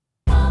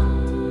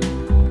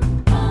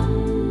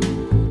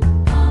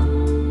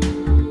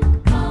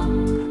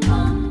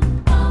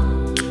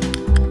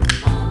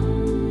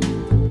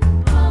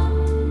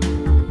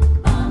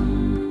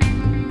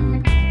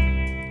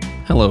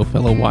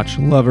watch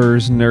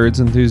lovers, nerds,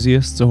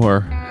 enthusiasts,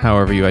 or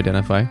however you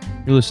identify.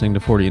 You're listening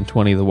to 40 and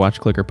 20, the Watch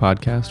Clicker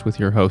podcast with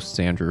your hosts,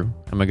 Andrew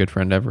and my good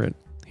friend Everett.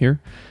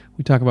 Here,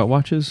 we talk about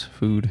watches,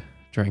 food,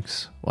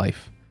 drinks,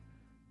 life,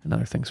 and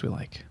other things we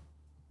like.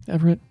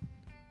 Everett,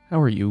 how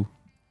are you?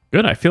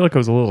 Good. I feel like I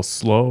was a little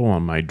slow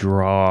on my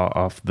draw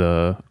off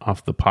the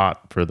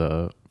pot for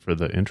the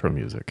intro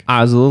music.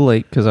 I was a little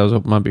late because I was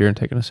opening my beer and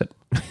taking a sip.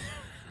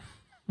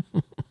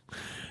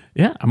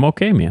 Yeah, I'm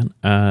okay,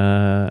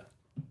 man.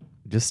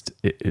 Just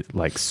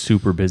like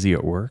super busy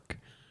at work,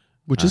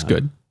 Which is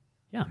good.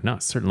 Yeah, no,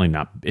 it's certainly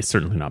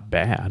not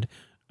bad.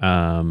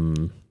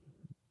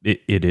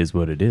 It is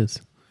what it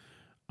is.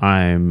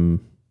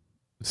 I'm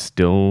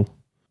still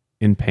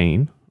in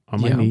pain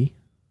on my knee.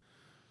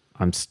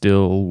 I'm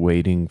still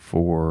waiting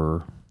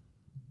for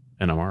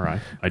an MRI.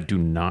 I do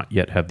not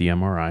yet have the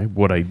MRI.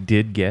 What I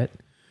did get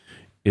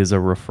is a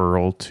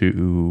referral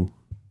to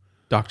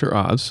Dr.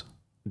 Oz.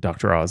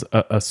 Dr. Oz,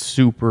 a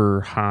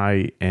super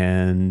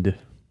high-end,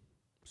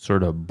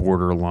 sort of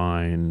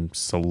borderline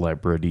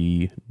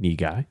celebrity knee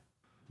guy.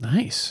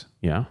 Nice.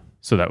 Yeah,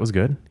 so that was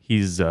good.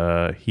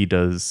 He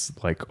does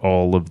like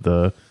all of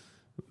the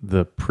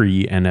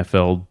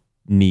pre-NFL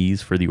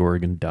knees for the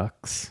Oregon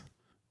Ducks,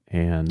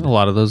 and A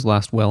lot of those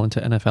last well into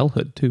NFL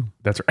hood, too.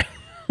 that's right.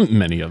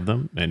 Many of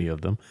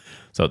them.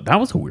 So that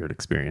was a weird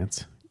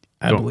experience.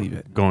 I believe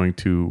it. Going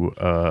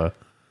to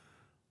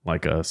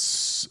like a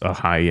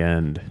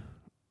high-end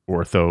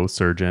ortho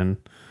surgeon.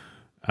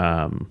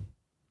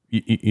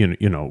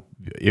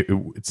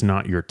 It's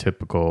not your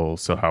typical,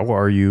 so how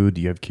are you?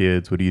 Do you have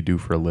kids? What do you do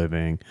for a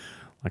living?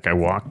 Like, I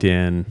walked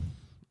in,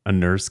 a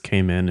nurse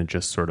came in and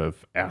just sort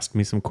of asked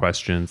me some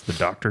questions. The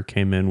doctor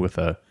came in with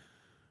a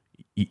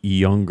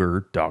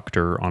younger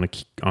doctor on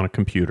a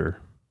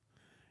computer.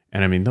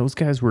 And I mean, those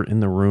guys were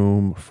in the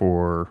room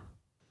for,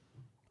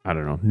 I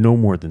don't know, no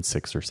more than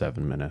 6 or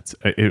 7 minutes.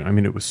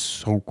 It was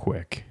so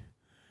quick.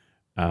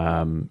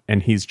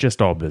 And he's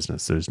just all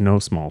business. There's no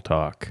small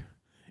talk.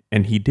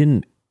 And he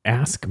didn't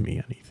ask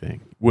me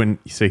anything. When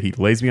you say, he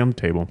lays me on the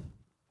table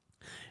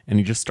and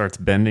he just starts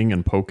bending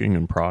and poking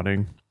and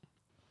prodding.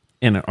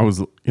 And I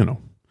was,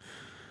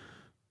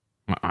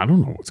 I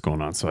don't know what's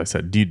going on. So I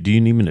said, do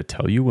you need me to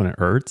tell you when it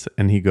hurts?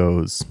 And he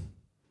goes,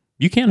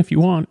 you can if you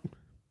want.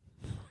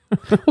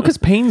 Well, because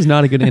pain's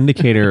not a good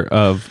indicator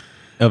of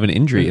an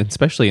injury,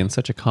 especially in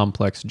such a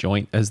complex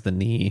joint as the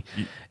knee.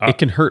 It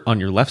can hurt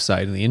on your left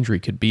side, and the injury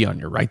could be on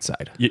your right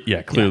side.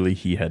 Yeah, clearly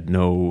he had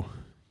no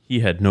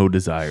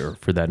desire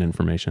for that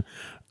information,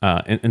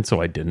 and so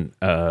I didn't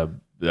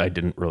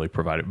really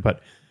provide it.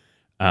 But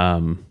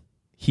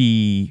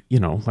he,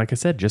 like I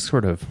said, just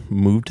sort of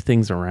moved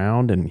things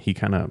around, and he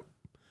kind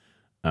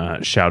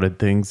of shouted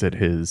things at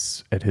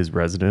his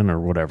resident or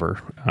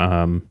whatever.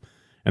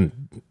 And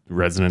the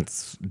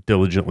resident's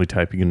diligently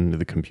typing it into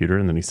the computer,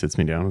 and then he sits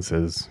me down and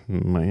says,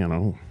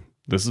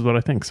 this is what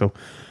I think. So,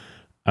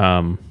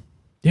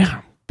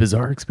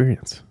 bizarre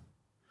experience.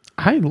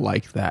 I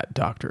like that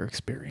doctor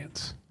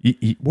experience.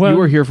 Well, You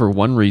were here for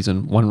one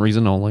reason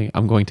only.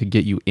 I'm going to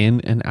get you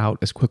in and out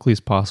as quickly as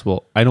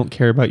possible. I don't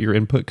care about your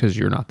input because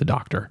you're not the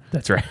doctor.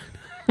 That's right.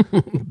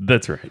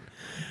 That's right.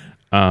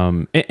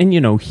 And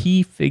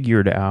he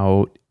figured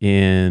out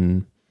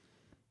in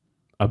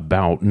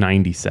about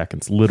 90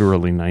 seconds,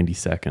 literally 90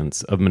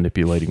 seconds of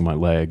manipulating my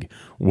leg,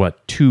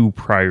 what 2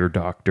 prior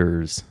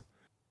doctors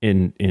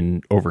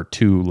in over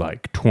 2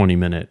 like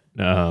 20-minute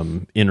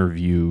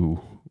interview,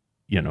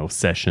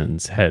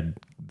 sessions had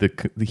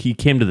he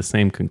came to the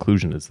same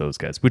conclusion as those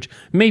guys, which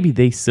maybe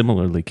they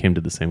similarly came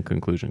to the same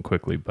conclusion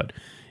quickly, but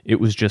it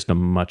was just a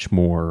much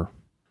more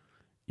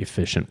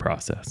efficient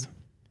process.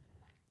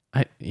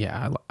 I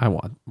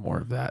want more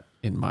of that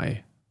in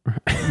my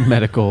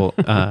medical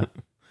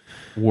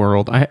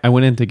world. I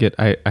went in to get,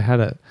 I had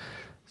a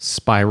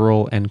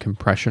spiral and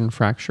compression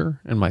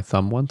fracture in my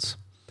thumb once.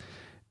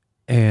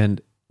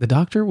 And the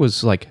doctor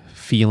was like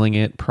feeling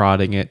it,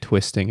 prodding it,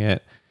 twisting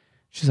it.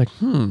 She's like,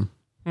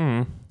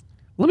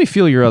 let me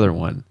feel your other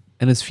one.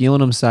 And is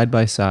feeling them side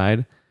by side.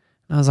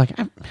 And I was like,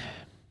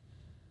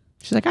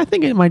 she's like, I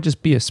think it might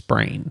just be a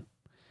sprain.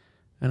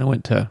 And I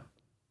went to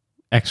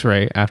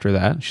X-ray after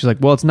that. She's like,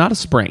 well, it's not a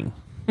sprain.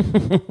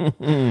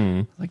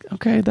 Like,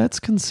 okay, that's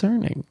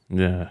concerning.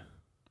 Yeah.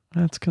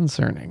 That's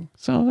concerning.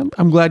 So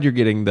I'm glad you're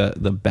getting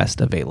the best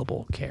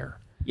available care.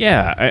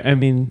 Yeah, I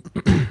mean,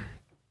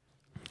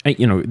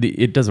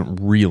 it doesn't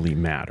really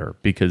matter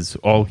because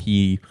all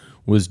he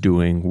was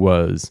doing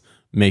was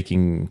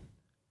making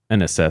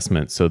an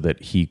assessment so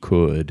that he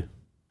could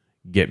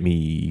get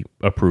me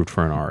approved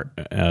for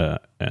an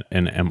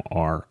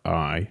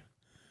MRI,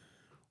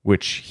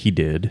 which he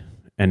did,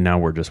 and now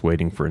we're just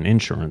waiting for an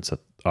insurance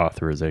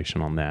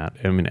authorization on that.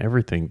 I mean,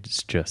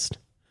 everything's just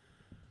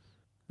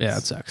Yeah,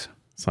 it sucks.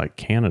 It's like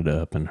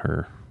Canada up in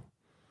her.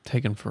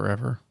 Taking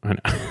forever. I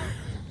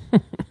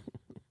know.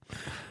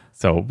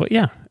 So, but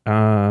yeah,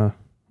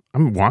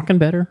 I'm walking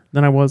better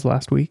than I was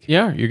last week.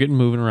 Yeah, you're getting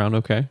moving around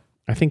okay.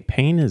 I think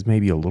pain is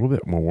maybe a little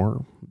bit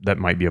more. That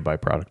might be a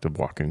byproduct of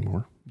walking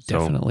more. So,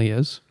 Definitely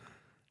is.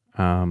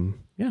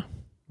 Yeah,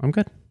 I'm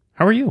good.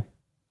 How are you?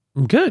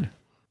 I'm good.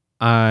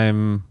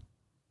 I'm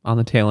on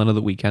the tail end of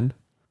the weekend.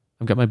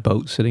 I've got my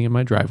boat sitting in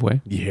my driveway.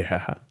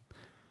 Yeah.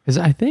 Because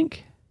I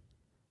think,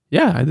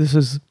 this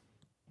is,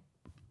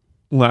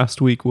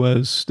 last week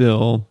was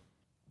still,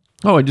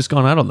 I'd just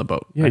gone out on the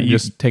boat. Yeah, I'd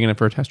just taken it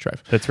for a test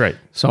drive. That's right.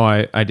 So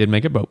I did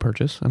make a boat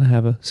purchase, and I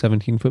have a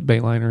 17-foot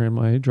Bayliner in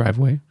my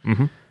driveway.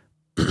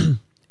 Mm-hmm.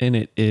 And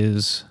it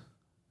is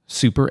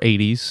super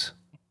 80s,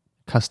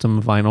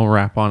 custom vinyl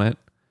wrap on it.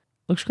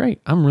 Looks great.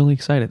 I'm really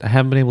excited. I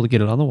haven't been able to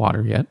get it on the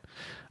water yet.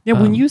 Yeah,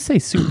 when you say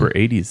super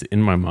 80s,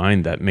 in my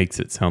mind, that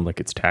makes it sound like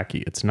it's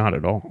tacky. It's not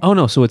at all. Oh,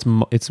 no. So it's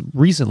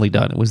recently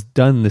done. It was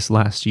done this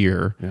last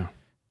year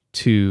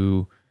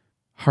to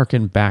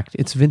harken back.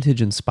 It's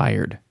vintage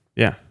inspired.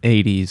 Yeah.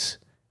 80s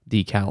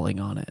decaling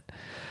on it.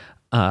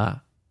 And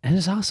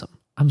it's awesome.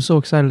 I'm so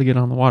excited to get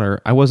on the water.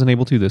 I wasn't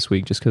able to this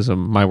week just because of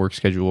my work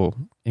schedule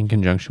in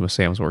conjunction with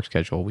Sam's work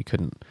schedule. We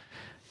couldn't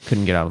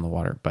get out on the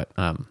water, but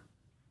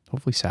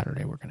hopefully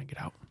Saturday we're going to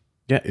get out.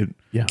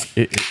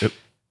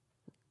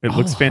 It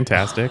looks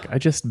fantastic. I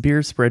just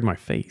beer sprayed my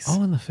face.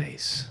 All in the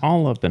face.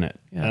 All up in it.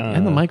 Yeah.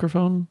 And the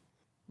microphone.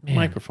 The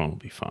microphone will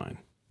be fine.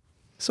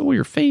 So will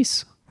your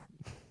face.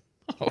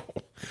 Oh,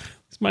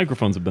 these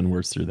microphones have been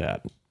worse through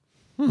that.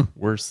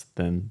 Worse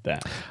than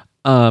that.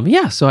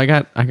 So I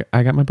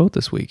got my boat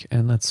this week,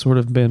 and that's sort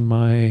of been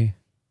my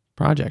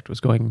project, was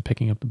going and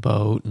picking up the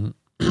boat and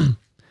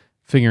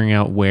figuring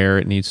out where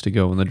it needs to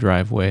go in the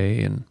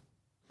driveway. And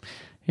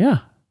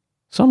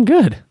so I'm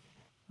good.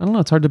 I don't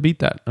know. It's hard to beat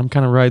that. I'm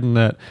kind of riding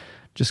that.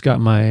 Just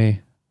got a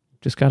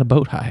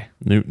boat high.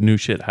 New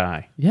shit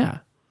high. Yeah.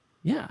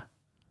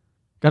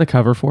 Got a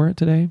cover for it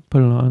today.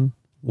 Put it on.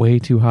 Way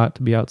too hot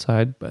to be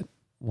outside, but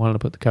wanted to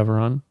put the cover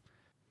on,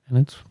 and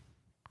it's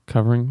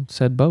covering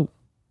said boat.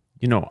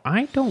 You know,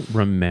 I don't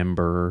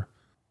remember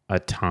a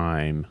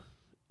time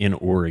in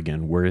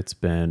Oregon where it's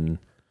been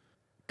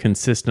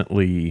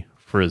consistently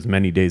for as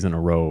many days in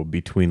a row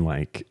between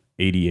like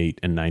 88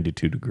 and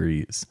 92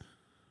 degrees.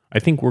 I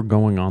think we're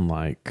going on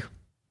like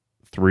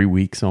 3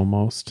 weeks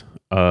almost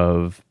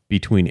of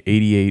between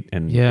 88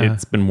 and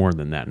it's been more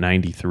than that,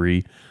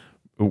 93,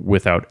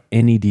 without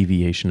any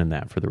deviation in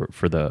that for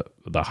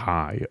the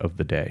high of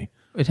the day.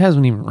 It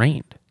hasn't even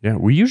rained. Yeah,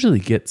 we usually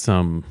get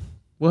some.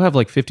 We'll have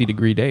like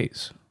 50-degree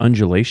days.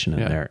 Undulation in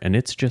there, and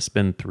it's just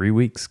been 3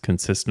 weeks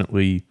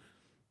consistently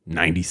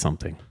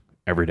 90-something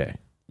every day.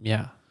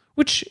 Yeah.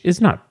 Which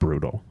is not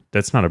brutal.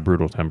 That's not a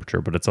brutal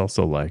temperature, but it's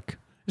also like,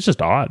 it's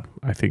just odd,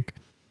 I think.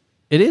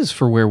 It is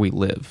for where we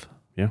live.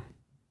 Yeah.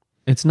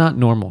 It's not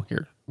normal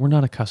here. We're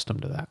not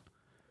accustomed to that.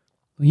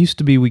 It used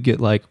to be we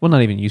get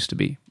not even used to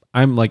be.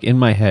 I'm like, in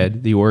my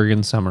head, the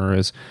Oregon summer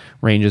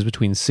ranges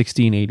between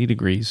 60 and 80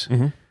 degrees.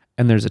 Mm-hmm.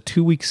 And there's a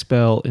 2-week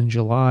spell in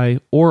July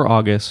or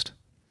August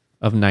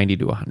of 90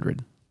 to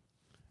 100.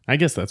 I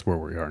guess that's where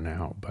we are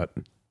now, but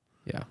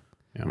yeah.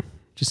 Yeah.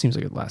 Just seems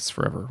like it lasts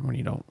forever when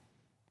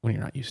you're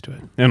not used to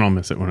it. And I'll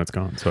miss it when it's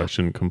gone, so I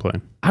shouldn't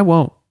complain. I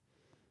won't,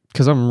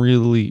 because I'm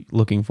really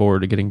looking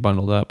forward to getting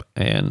bundled up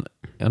and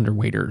under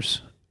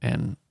waders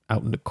and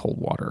out into cold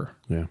water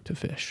to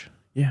fish.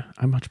 Yeah,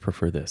 I much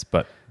prefer this,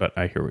 but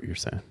I hear what you're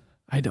saying.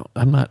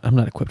 I'm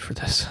not equipped for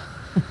this.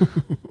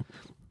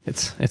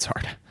 It's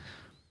hard.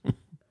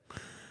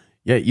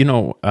 Yeah, you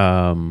know,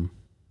 I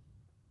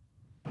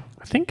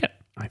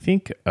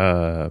think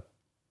I've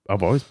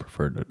always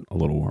preferred it a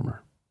little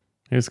warmer.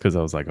 It's because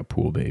I was like a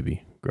pool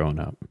baby growing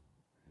up.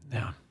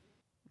 Yeah,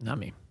 not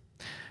me.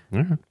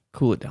 Yeah.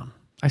 Cool it down.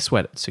 I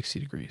sweat at 60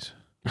 degrees.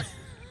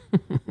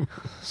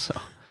 So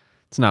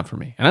it's not for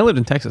me. And I lived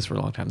in Texas for a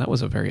long time. That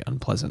was a very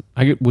unpleasant.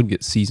 Would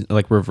get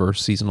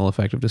reverse seasonal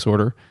affective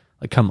disorder.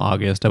 Like come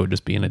August, I would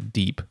just be in a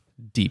deep,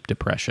 deep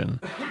depression,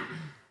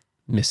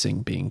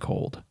 missing being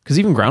cold. Because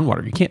even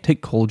groundwater, you can't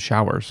take cold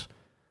showers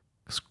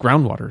because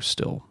groundwater is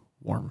still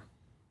warm.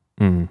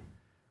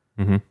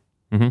 Mm-hmm.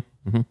 Mm-hmm.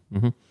 Mm-hmm. Mm-hmm.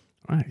 Mm-hmm.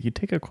 All right, you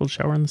take a cold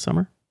shower in the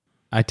summer?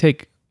 I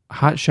take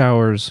hot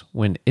showers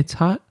when it's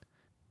hot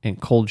and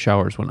cold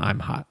showers when I'm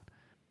hot.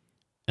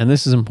 And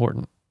this is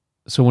important.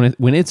 So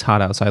when it's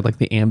hot outside, like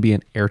the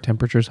ambient air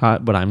temperature is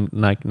hot, but I'm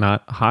like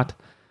not hot,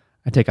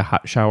 I take a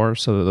hot shower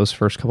so that those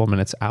first couple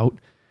minutes out,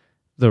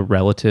 the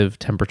relative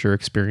temperature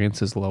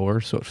experience is lower,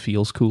 so it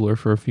feels cooler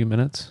for a few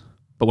minutes.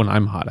 But when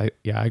I'm hot, I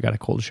got a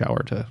cold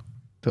shower to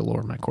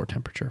lower my core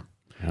temperature.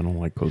 I don't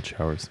like cold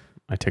showers.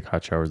 I take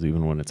hot showers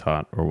even when it's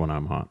hot or when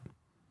I'm hot.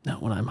 No,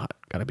 when I'm hot,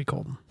 gotta be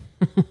cold.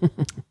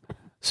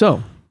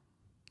 So,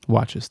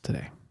 watches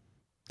today.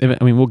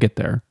 We'll get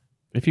there.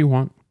 If you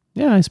want.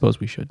 Yeah, I suppose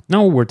we should.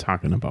 No, we're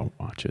talking about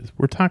watches.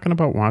 We're talking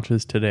about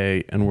watches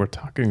today, and we're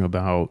talking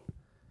about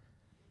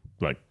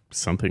like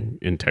something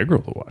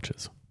integral to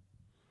watches.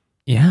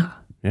 Yeah.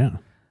 Yeah.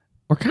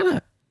 We're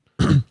kind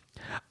of,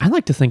 I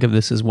like to think of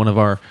this as one of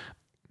our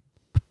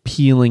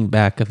peeling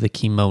back of the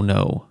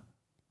kimono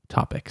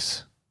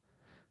topics.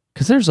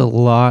 Because there's a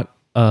lot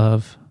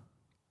of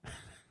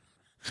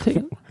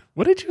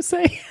what did you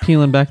say?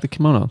 Peeling back the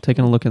kimono,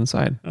 taking a look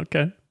inside.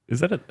 Okay.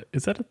 Is that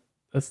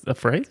a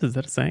phrase? Is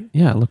that a saying?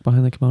 Yeah, look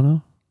behind the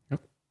kimono.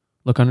 Yep.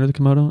 Look under the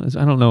Komodo?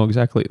 I don't know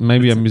exactly.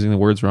 Maybe I'm using the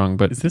words wrong,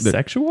 but Is this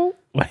sexual?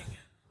 Like,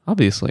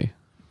 obviously.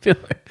 I feel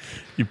like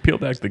you peel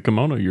back the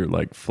kimono, you're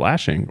like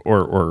flashing,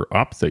 or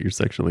opposite, you're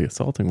sexually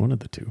assaulting, one of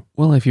the two.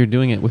 Well, if you're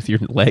doing it with your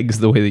legs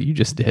the way that you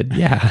just did,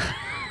 yeah.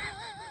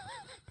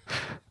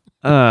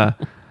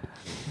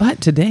 But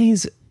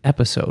today's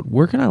episode,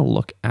 we're going to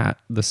look at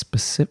the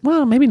specific,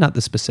 well, maybe not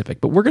the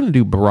specific, but we're going to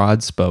do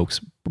broad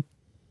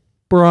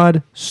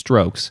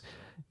strokes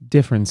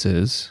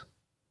differences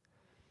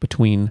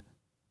between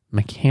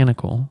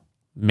mechanical,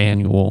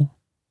 manual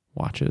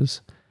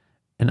watches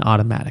and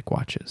automatic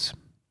watches.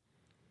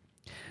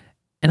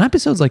 And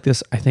episodes like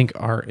this, I think,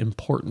 are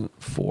important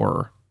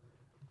for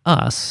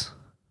us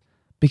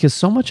because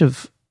so much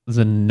of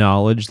the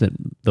knowledge that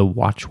the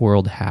watch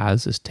world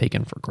has is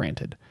taken for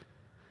granted.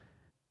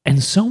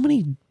 And so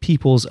many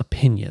people's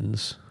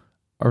opinions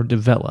are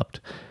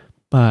developed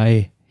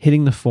by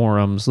hitting the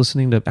forums,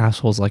 listening to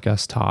assholes like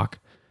us talk,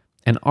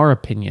 and our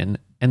opinion,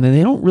 and then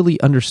they don't really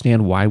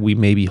understand why we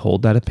maybe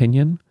hold that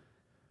opinion.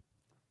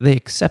 They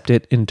accept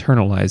it,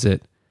 internalize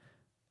it,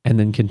 and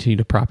then continue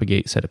to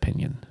propagate said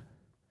opinion.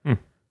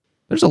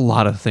 There's a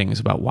lot of things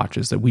about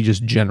watches that we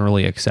just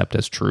generally accept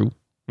as true,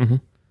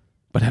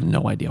 but have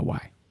no idea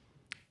why.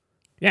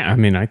 Yeah, I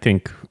mean, I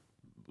think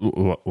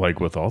like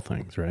with all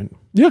things, right?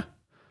 Yeah.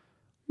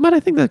 But I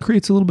think that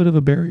creates a little bit of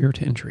a barrier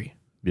to entry.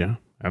 Yeah,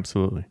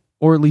 absolutely.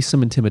 Or at least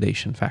some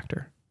intimidation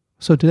factor.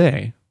 So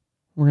today,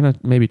 we're going to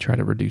maybe try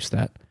to reduce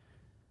that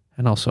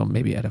and also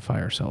maybe edify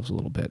ourselves a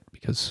little bit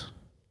because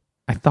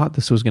I thought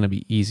this was going to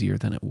be easier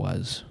than it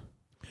was.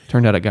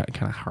 Turned out it got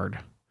kind of hard.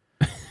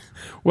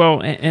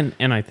 Well,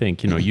 and I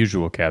think,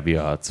 usual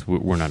caveats,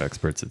 we're not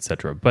experts,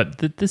 etc. But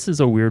this is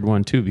a weird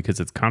one too, because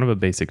it's kind of a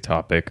basic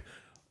topic.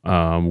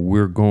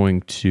 We're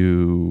going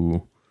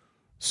to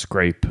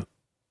scrape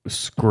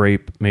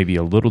maybe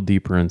a little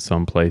deeper in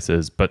some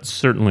places, but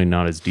certainly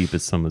not as deep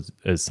as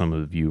some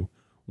of you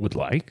would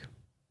like,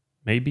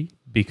 maybe,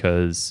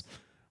 because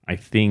I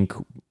think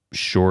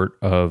short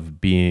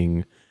of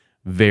being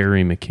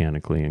very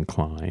mechanically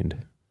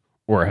inclined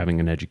or having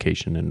an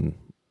education in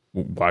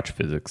watch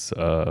physics,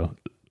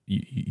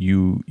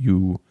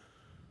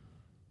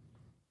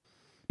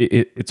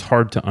 it's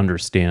hard to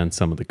understand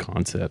some of the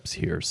concepts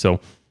here. So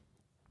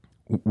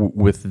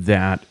with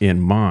that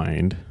in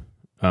mind,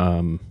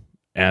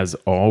 as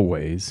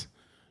always,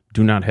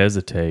 do not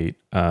hesitate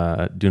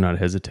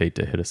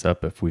to hit us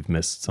up if we've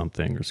missed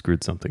something or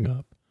screwed something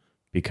up,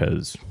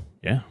 because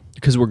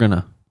we're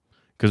gonna.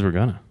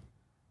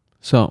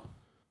 So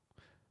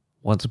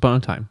once upon a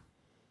time,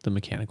 the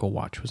mechanical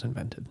watch was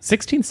invented.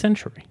 16th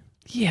century.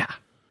 Yeah.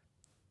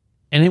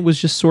 And it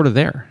was just sort of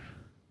there.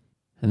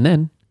 And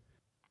then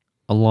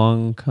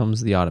along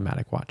comes the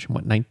automatic watch. In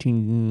what,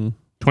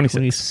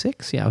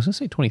 1926? Yeah, I was going to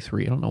say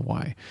 23. I don't know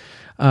why.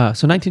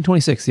 So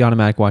 1926, the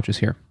automatic watch is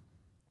here,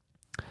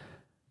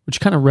 which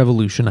kind of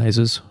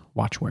revolutionizes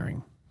watch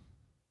wearing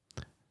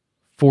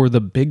for the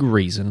big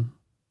reason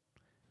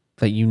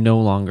that you no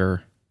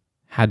longer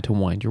had to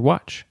wind your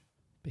watch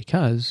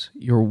because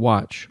your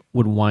watch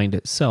would wind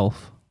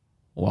itself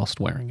whilst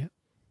wearing it.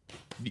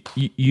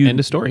 End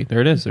of story. There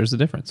it is. There's the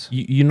difference.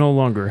 You no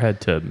longer had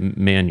to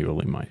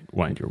manually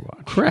wind your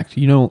watch. Correct.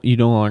 You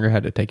no longer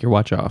had to take your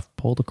watch off,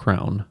 pull the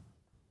crown,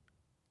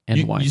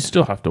 and wind. You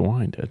still have to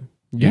wind it.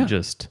 Yeah. You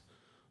just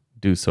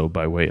do so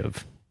by way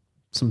of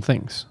some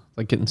things,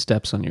 like getting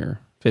steps on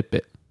your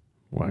Fitbit.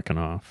 Whacking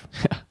off.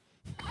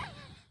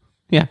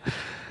 Yeah.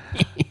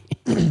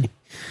 I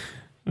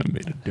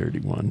made a dirty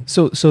one.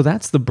 So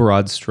that's the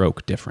broad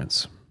stroke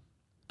difference.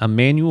 A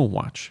manual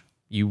watch,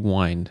 you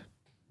wind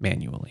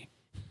manually.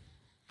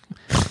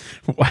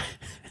 Why?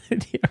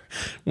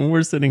 When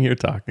we're sitting here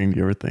talking, do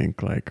you ever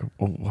think like,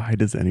 well, why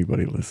does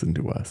anybody listen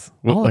to us?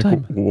 All the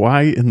time.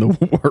 Why in the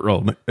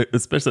world,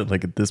 especially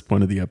like at this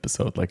point of the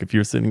episode, like if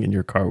you're sitting in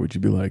your car, would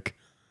you be like,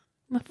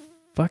 what the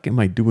fuck am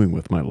I doing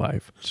with my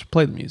life? Just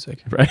play the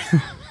music. Right?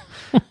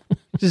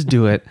 Just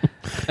do it.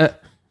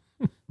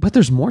 But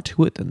there's more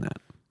to it than that.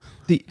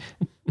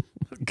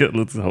 Good,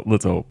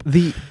 let's hope.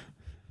 The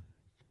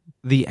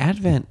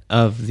advent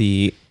of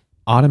the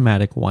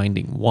automatic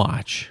winding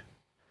watch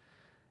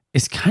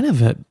is kind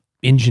of an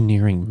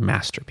engineering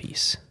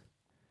masterpiece.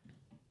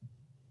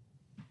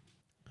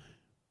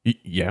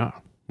 Yeah.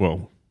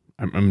 Well,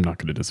 I'm not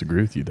going to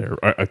disagree with you there.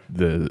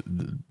 The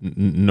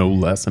no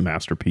less a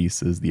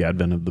masterpiece is the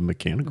advent of the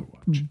mechanical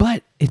watch.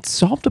 But it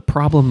solved a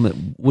problem that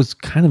was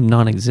kind of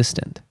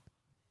non-existent.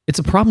 It's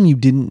a problem you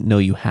didn't know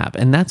you have,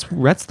 and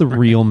that's the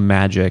real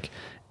magic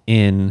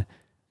in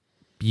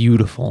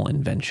beautiful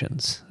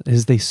inventions.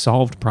 Is they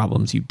solved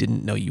problems you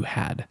didn't know you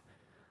had.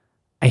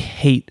 I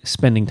hate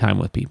spending time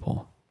with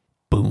people.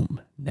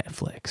 Boom,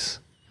 Netflix.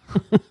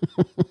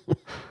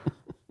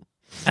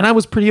 And I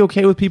was pretty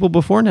okay with people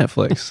before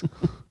Netflix.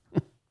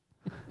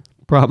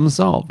 Problem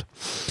solved.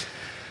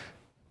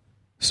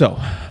 So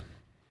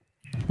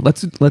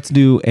let's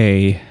do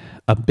a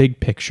big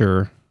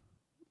picture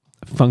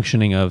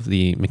functioning of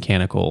the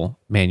mechanical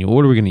manual.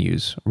 What are we going to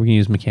use? Are we going to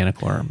use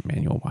mechanical or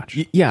manual watch?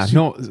 Yeah,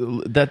 no,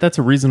 that's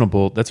a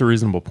reasonable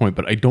point,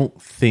 but I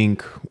don't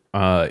think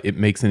it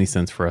makes any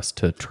sense for us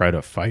to try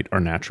to fight our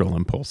natural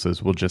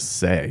impulses. We'll just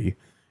say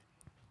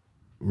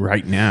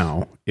right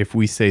now, if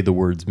we say the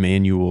words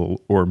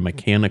manual or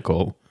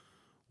mechanical,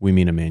 we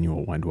mean a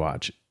manual wind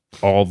watch.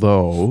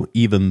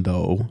 Even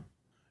though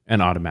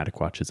an automatic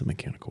watch is a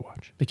mechanical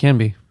watch. They can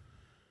be.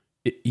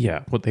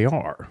 What they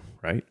are,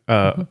 right?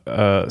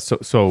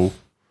 So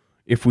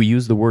if we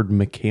use the word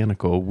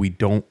mechanical, we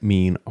don't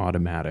mean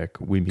automatic.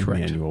 We mean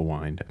Correct. manual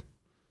wind.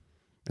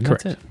 And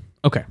Correct. that's it.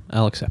 Okay,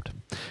 I'll accept.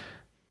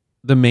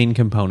 The main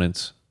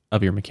components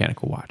of your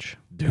mechanical watch.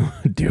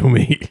 Do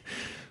me.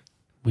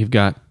 We've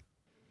got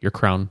your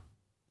crown,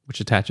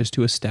 which attaches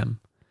to a stem,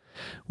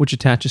 which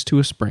attaches to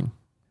a spring,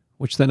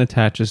 which then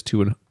attaches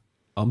to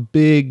a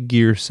big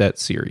gear set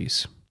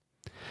series.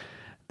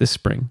 This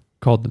spring,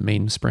 called the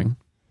mainspring,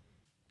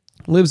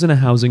 lives in a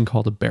housing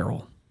called a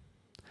barrel.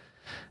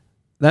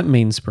 That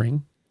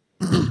mainspring,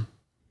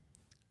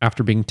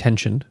 after being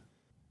tensioned,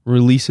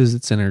 releases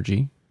its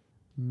energy,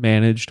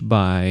 managed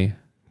by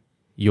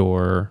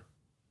your...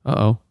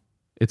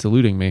 it's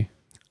eluding me.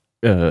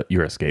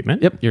 Your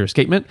escapement? Yep, your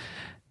escapement.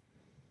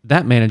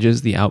 That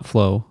manages the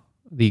outflow,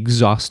 the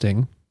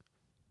exhausting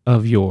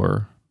of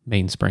your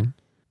mainspring,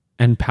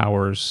 and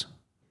powers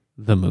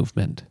the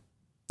movement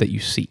that you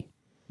see.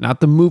 Not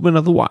the movement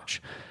of the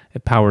watch.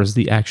 It powers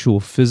the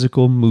actual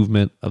physical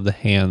movement of the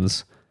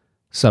hands,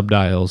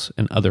 subdials,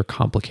 and other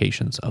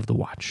complications of the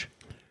watch.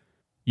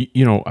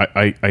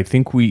 I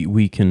think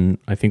we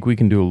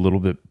can do a little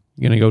bit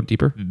You gonna go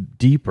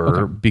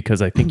deeper?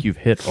 Because I think you've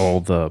hit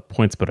all the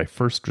points, but I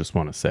first just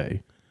want to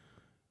say,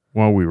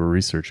 while we were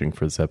researching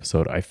for this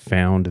episode, I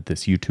found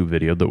this YouTube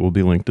video that will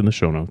be linked in the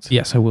show notes.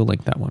 Yes, I will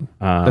link that one.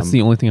 That's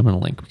the only thing I'm going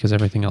to link because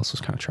everything else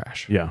was kind of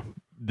trash. Yeah.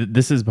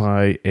 This is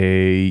by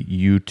a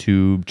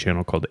YouTube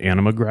channel called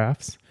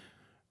Animagraphs,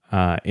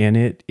 and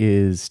it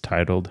is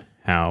titled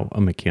How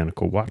a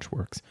Mechanical Watch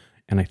Works.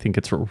 And I think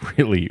it's a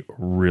really,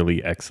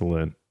 really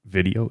excellent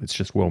video. It's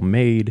just well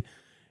made,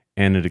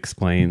 and it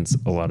explains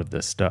a lot of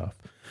this stuff.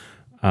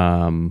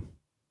 And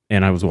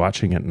I was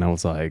watching it, and I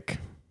was like...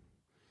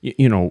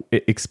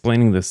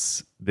 explaining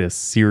this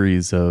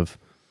series of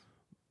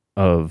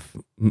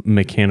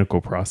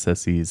mechanical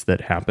processes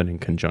that happen in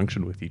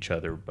conjunction with each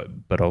other,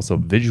 but also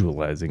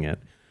visualizing it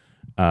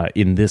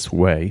in this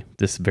way,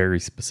 this very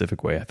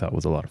specific way, I thought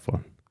was a lot of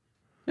fun.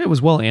 It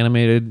was well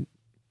animated.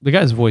 The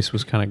guy's voice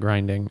was kind of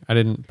grinding. I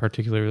didn't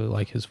particularly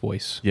like his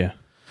voice. Yeah.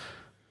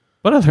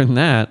 But other than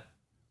that,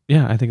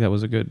 yeah, I think that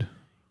was a good...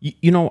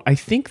 I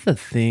think the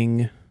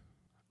thing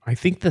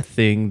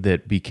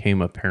that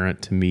became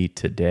apparent to me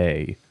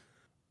today,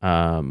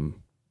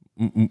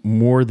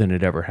 more than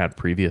it ever had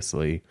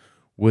previously,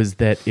 was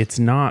that it's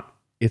not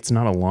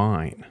a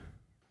line.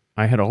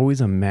 I had always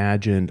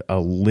imagined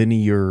a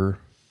linear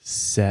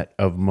set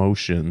of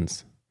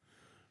motions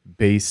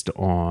based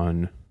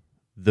on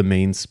the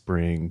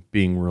mainspring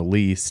being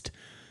released.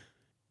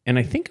 And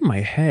I think in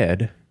my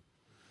head,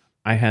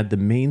 I had the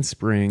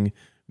mainspring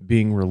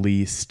being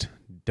released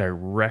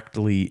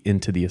directly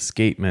into the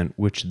escapement,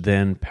 which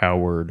then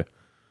powered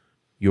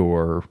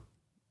your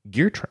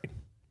gear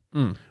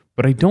train.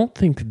 But I don't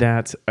think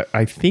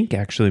I think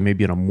actually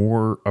maybe in a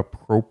more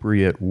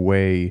appropriate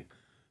way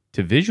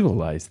to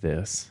visualize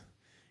this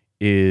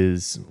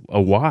is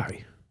a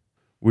Y,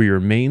 where your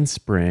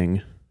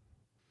mainspring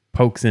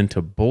pokes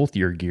into both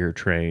your gear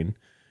train,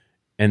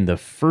 and the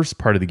first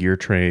part of the gear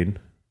train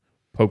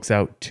pokes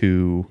out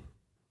to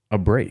a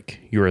brake,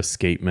 your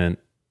escapement,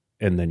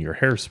 and then your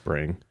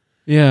hairspring.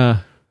 Yeah.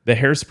 The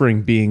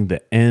hairspring being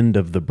the end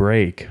of the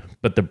brake,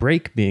 but the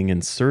brake being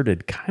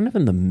inserted kind of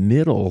in the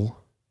middle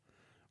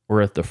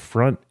or at the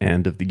front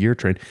end of the gear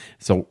train.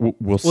 So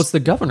it's the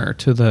governor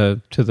to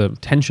the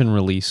tension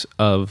release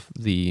of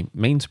the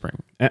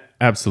mainspring.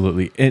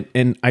 Absolutely.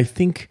 And I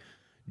think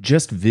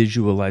just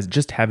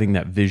having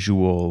that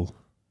visual,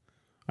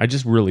 I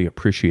just really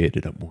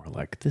appreciated it more.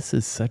 Like, this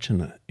is such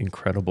an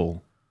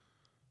incredible,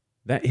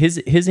 that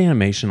his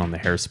animation on the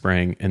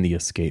hairspring and the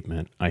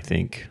escapement, I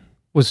think,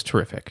 was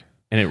terrific.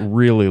 And it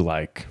really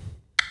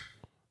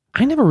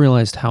I never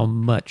realized how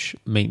much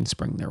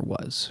mainspring there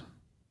was.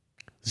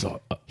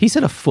 So he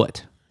said a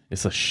foot.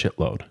 It's a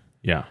shitload.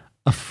 Yeah.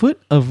 A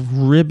foot of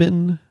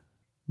ribbon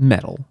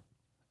metal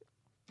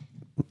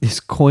is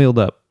coiled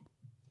up.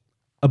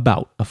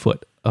 About a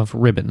foot of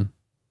ribbon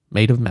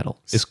made of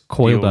metal is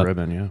coiled up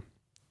ribbon, yeah,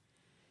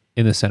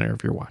 in the center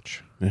of your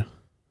watch. Yeah.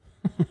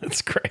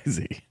 It's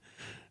crazy.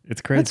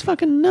 It's crazy. That's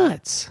fucking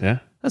nuts. Yeah.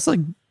 That's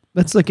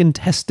like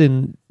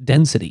intestine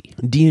density.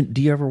 Do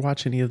you ever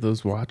watch any of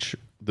those watch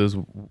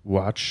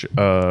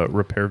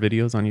repair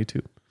videos on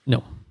YouTube?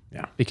 No.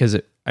 Yeah. Because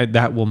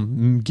that will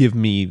give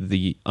me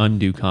the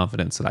undue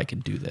confidence that I can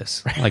do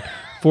this. Like,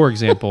 for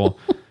example,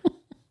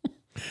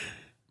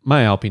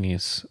 my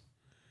Alpinese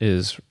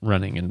is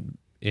running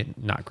in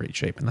not great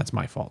shape, and that's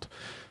my fault.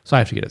 So I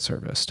have to get it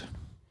serviced.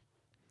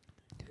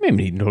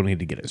 Maybe you don't need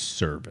to get it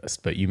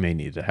serviced, but you may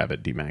need to have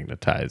it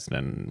demagnetized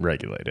and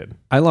regulated.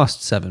 I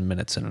lost 7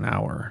 minutes in an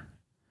hour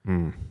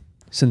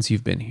since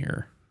you've been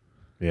here.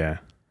 Yeah.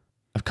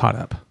 I've caught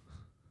up.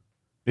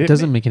 It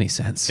doesn't make any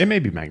sense. It may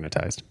be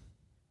magnetized.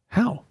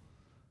 How?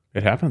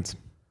 It happens.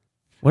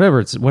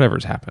 Whatever's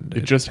happened.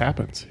 It just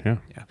happens. Yeah.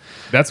 Yeah.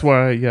 That's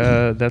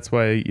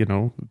why,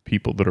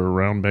 people that are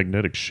around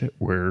magnetic shit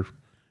wear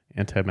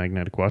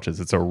anti-magnetic watches.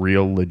 It's a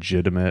real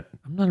legitimate.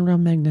 I'm not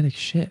around magnetic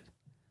shit.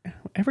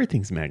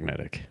 Everything's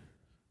magnetic.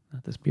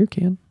 Not this beer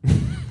can.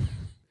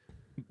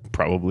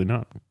 Probably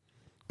not,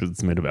 because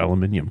it's made of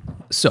aluminium.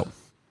 So,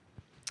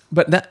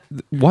 but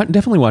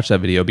definitely watch that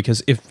video,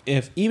 because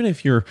even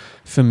if you're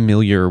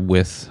familiar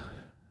with,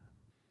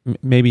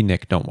 maybe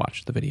Nick, don't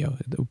watch the video.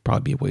 It would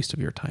probably be a waste of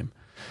your time.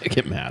 I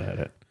get mad at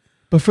it.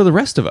 But for the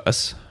rest of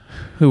us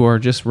who are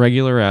just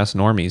regular ass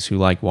normies who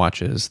like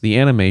watches, the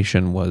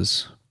animation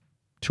was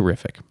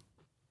terrific.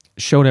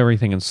 Showed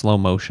everything in slow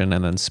motion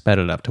and then sped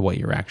it up to what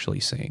you're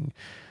actually seeing.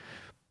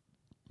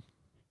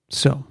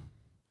 So,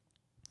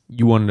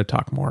 you wanted to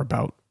talk more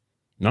about...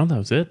 No, that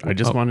was it. I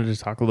just wanted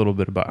to talk a little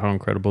bit about how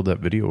incredible that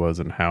video was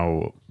and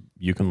how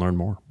you can learn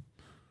more.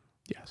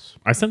 Yes.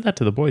 I sent that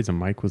to the boys and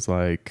Mike was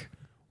like,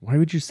 why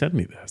would you send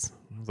me this?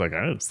 I was like,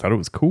 I just thought it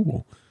was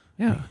cool.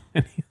 Yeah.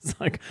 And he's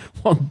like,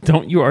 well,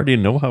 don't you already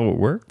know how it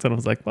works? And I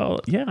was like,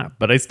 well, yeah,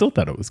 but I still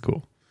thought it was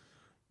cool.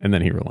 And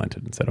then he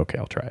relented and said, okay,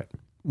 I'll try it.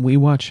 We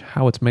watch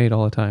how it's made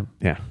all the time.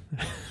 Yeah.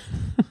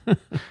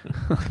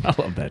 I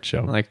love that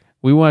show. Like,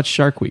 we watch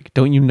Shark Week.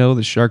 Don't you know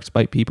the sharks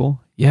bite people?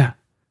 Yeah,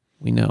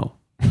 we know.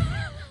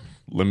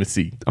 Let me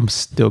see. I'm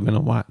still going to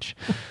watch.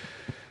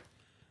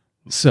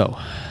 So,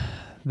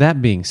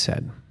 that being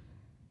said,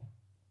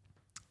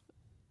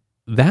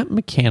 that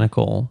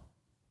mechanical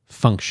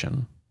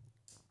function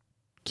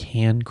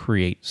can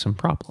create some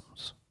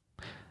problems.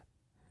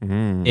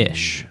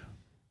 Ish.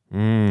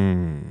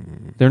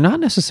 They're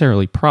not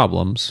necessarily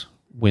problems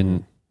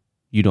when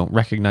you don't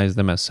recognize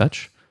them as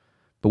such,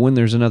 but when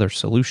there's another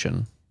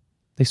solution,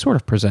 they sort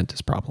of present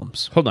as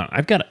problems. Hold on.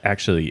 I've got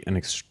actually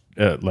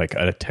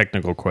a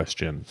technical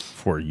question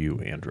for you,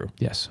 Andrew.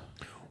 Yes.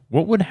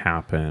 What would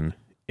happen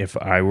if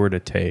I were to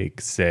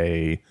take,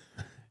 say,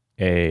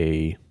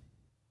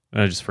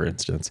 just for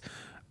instance,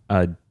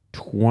 a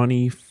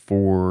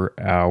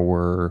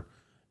 24-hour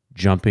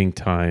jumping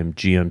time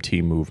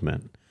GMT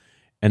movement,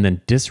 and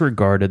then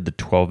disregarded the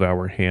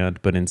 12-hour hand,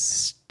 but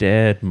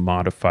instead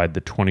modified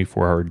the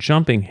 24-hour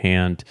jumping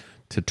hand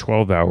to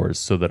 12 hours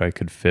so that I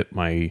could fit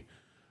my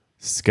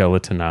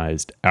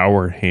skeletonized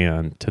hour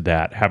hand to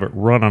that, have it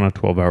run on a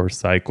 12-hour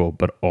cycle,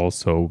 but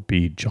also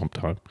be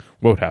jumped on?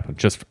 What would happen?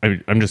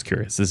 I'm just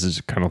curious. This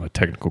is kind of a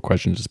technical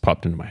question, just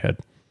popped into my head.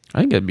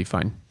 I think it'd be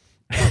fine.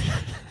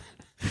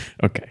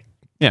 Okay.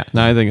 Yeah,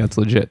 no, I think that's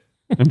legit.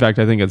 In fact,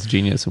 I think that's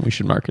genius and we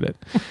should market it.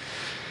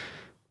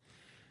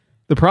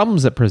 The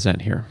problems that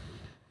present here.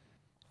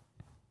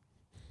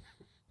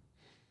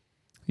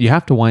 You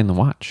have to wind the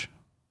watch.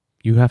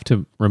 You have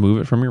to remove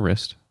it from your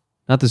wrist.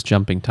 Not this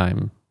jumping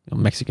time,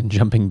 Mexican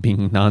jumping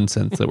being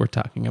nonsense that we're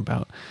talking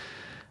about.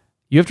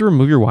 You have to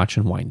remove your watch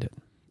and wind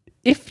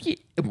it.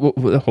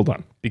 Hold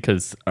on,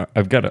 because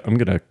I'm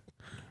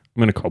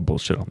gonna call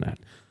bullshit on that.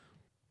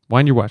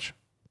 Wind your watch.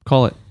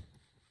 Call it.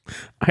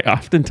 I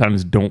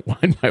oftentimes don't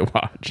wind my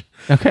watch.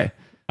 Okay.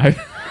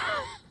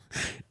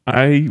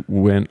 I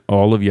went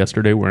all of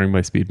yesterday wearing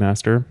my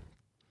Speedmaster,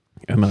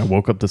 and then I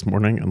woke up this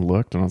morning and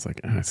looked, and I was like,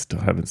 I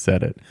still haven't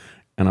set it.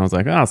 And I was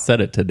like, I'll set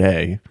it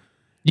today.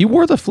 You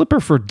wore the flipper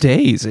for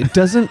days.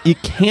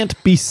 It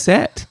can't be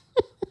set.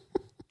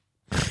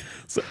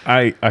 So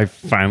I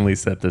finally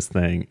set this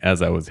thing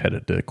as I was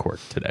headed to court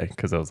today,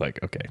 because I was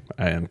like, okay,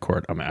 in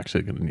court, I'm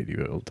actually going to need you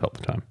to be able to tell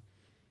the time.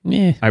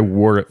 Yeah. I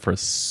wore it for a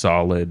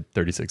solid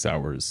 36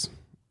 hours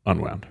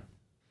unwound.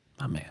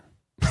 Oh, man.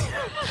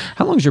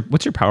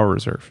 What's your power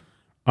reserve?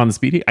 On the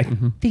Speedy, I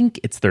think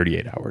it's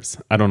 38 hours.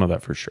 I don't know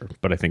that for sure,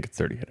 but I think it's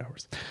 38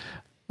 hours.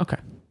 Okay.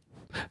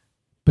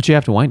 But you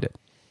have to wind it.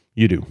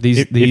 You do.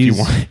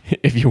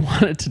 If you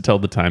want it to tell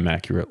the time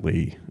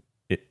accurately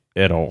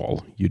at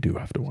all, you do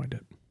have to wind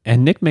it.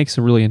 And Nick makes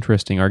a really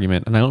interesting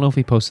argument, and I don't know if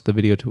he posted the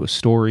video to a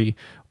story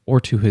or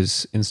to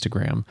his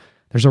Instagram.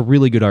 There's a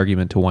really good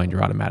argument to wind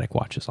your automatic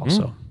watches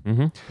also.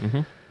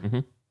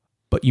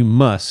 But you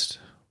must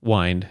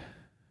wind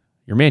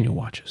your manual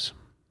watches.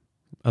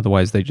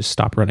 Otherwise, they just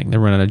stop running. They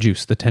run out of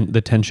juice. The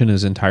tension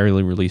is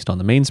entirely released on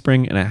the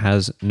mainspring, and it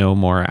has no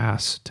more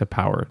ass to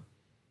power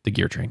the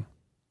gear train.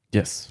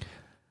 Yes.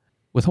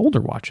 With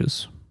older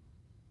watches,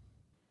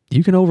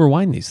 you can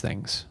overwind these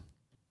things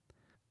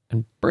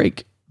and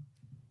break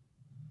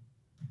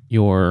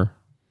your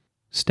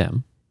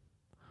stem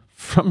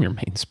from your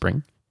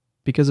mainspring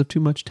because of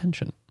too much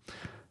tension.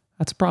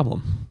 That's a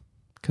problem,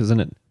 because then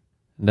it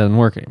doesn't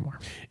work anymore.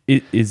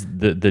 Is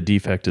the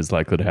defect is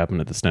likely to happen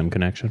at the stem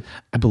connection?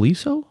 I believe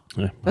so.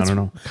 Yeah, That's I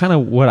don't know. Kind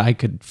of what I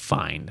could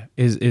find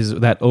is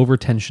that over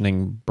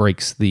tensioning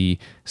breaks the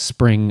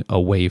spring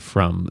away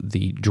from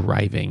the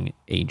driving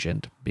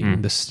agent,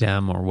 being the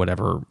stem or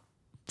whatever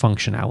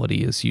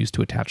functionality is used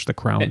to attach the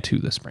crown to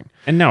the spring.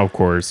 And now, of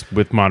course,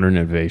 with modern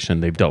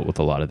innovation, they've dealt with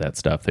a lot of that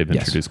stuff. They've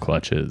Yes. introduced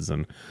clutches,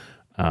 and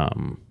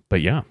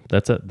but yeah,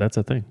 that's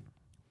a thing.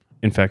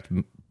 In fact,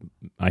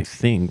 I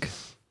think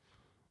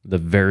the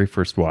very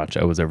first watch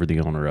I was ever the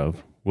owner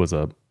of was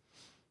a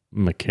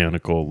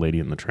mechanical Lady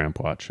and the Tramp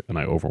watch, and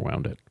I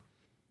overwound it.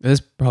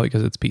 It's probably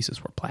because its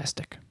pieces were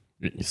plastic.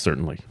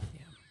 Certainly.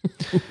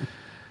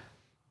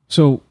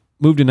 So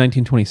moved to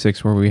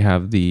 1926, where we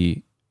have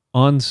the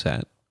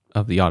onset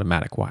of the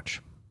automatic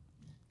watch.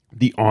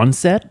 The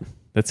onset?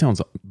 That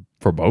sounds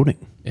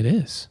foreboding. It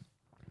is.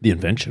 The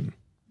invention.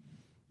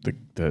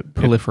 The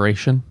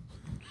Proliferation.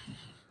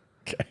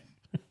 okay.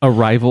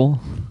 Arrival.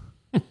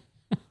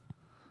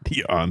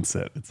 The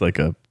onset. It's like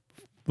a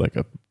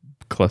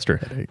cluster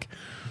headache.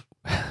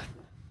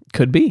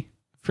 Could be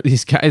for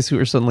these guys who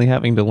are suddenly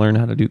having to learn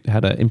how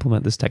to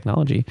implement this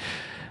technology.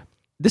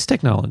 This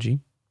technology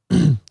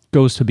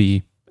goes to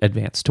be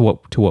advanced to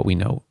what we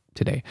know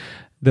today.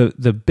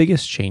 The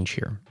biggest change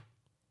here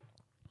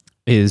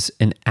is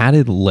an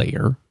added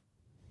layer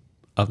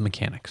of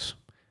mechanics,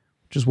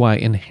 which is why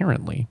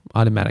inherently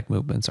automatic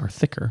movements are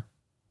thicker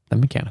than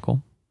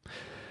mechanical.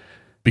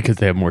 Because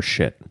they have more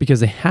shit. Because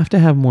they have to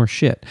have more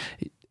shit.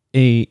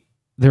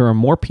 There are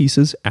more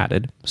pieces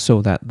added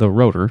so that the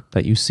rotor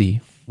that you see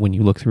when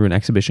you look through an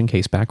exhibition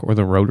case back, or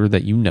the rotor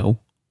that you know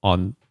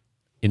in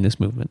this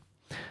movement,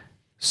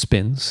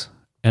 spins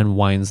and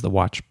winds the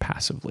watch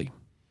passively.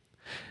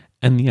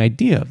 And the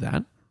idea of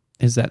that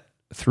is that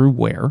through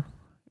wear,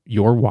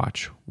 your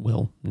watch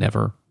will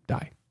never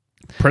die.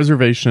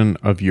 Preservation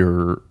of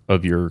your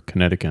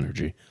kinetic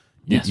energy.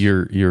 Yes.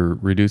 You're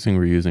reducing,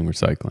 reusing,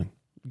 recycling.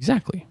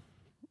 Exactly.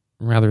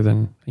 Rather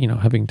than,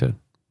 having to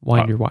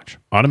wind your watch.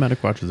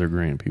 Automatic watches are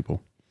green,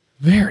 people.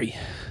 Very.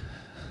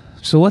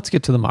 So let's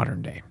get to the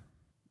modern day.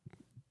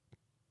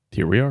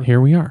 Here we are.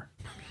 Here we are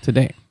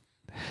today.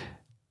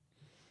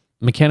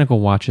 Mechanical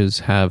watches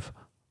have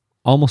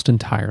almost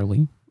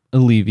entirely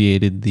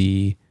alleviated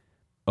the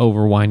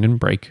overwind and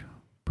break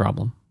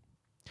problem.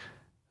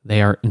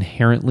 They are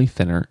inherently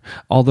thinner,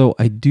 although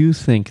I do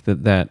think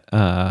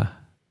that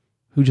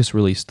who just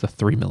released the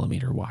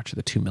 3mm watch,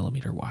 the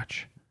 2mm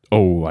watch?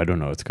 Oh, I don't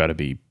know. It's got to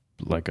be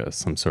like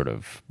some sort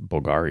of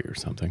Bulgari or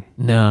something.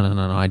 No.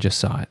 I just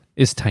saw it.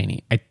 It's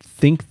tiny. I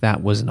think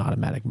that was an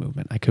automatic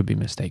movement. I could be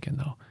mistaken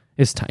though.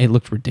 It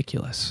looked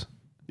ridiculous.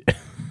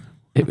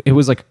 It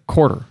was like a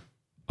quarter,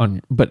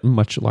 but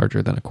much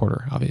larger than a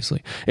quarter.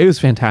 Obviously, it was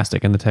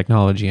fantastic, and the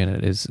technology in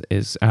it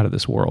is out of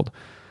this world.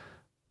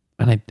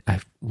 And I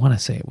want to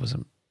say it was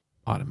an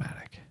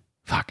automatic.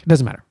 Fuck, it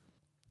doesn't matter.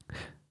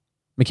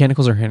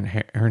 Mechanicals are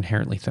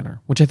inherently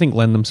thinner, which I think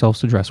lend themselves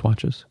to dress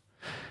watches.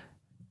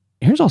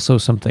 Here's also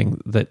something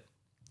that,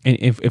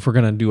 if we're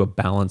going to do a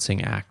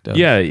balancing act of...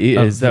 Yeah,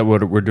 is that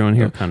what we're doing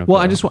here? Kind of. Well,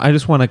 I just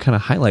want to kind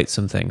of highlight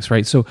some things,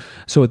 right? So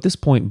at this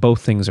point,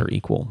 both things are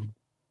equal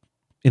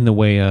in the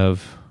way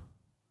of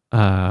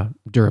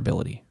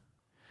durability.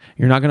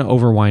 You're not going to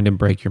overwind and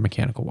break your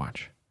mechanical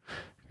watch.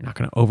 You're not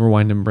going to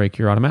overwind and break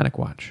your automatic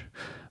watch.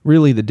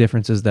 Really, the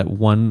difference is that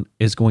one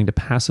is going to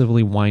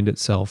passively wind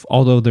itself,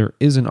 although there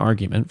is an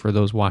argument for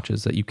those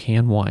watches that you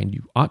can wind,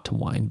 you ought to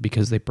wind,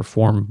 because they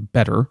perform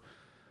better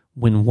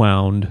when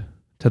wound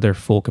to their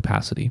full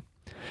capacity.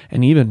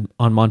 And even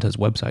on Monta's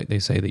website, they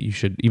say that you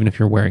should, even if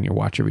you're wearing your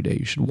watch every day,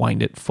 you should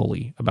wind it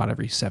fully about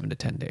every 7 to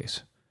 10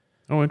 days.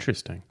 Oh,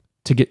 interesting.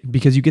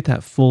 Because you get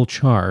that full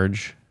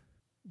charge.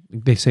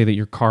 They say that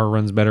your car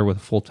runs better with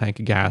a full tank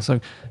of gas.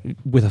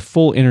 With a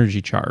full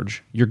energy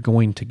charge, you're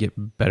going to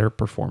get better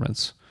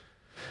performance.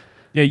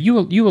 Yeah,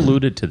 you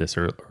alluded to this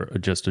or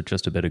just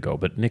a bit ago,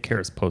 but Nick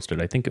Harris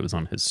posted, I think it was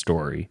on his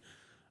story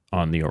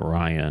on the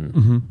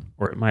Orion,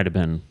 or it might have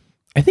been...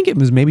 I think it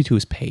was maybe to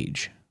his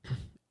page.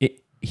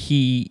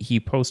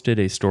 He posted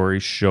a story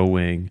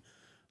showing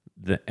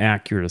the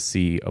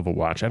accuracy of a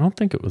watch. I don't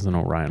think it was an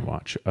Orion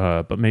watch,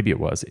 but maybe it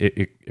was.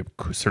 It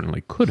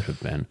certainly could have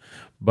been,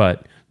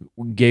 but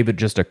gave it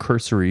just a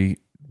cursory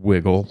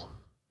wiggle.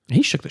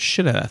 He shook the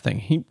shit out of that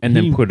thing.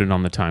 Then put it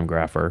on the time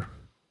grapher,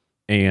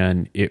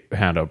 and it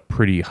had a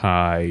pretty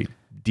high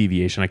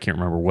deviation. I can't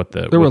remember what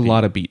the... There were a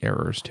lot of beat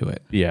errors to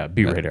it. Yeah,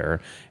 beat rate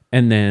error.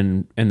 And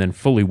then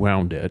fully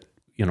wound it,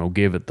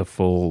 gave it the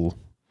full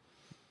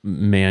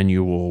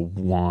manual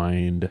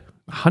wind.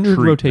 100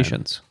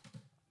 rotations.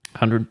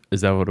 100,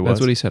 is that what it was? That's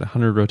what he said,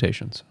 100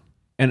 rotations.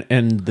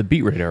 And the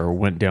beat rate error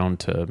went down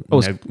to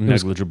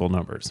negligible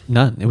numbers.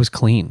 None. It was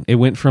clean. It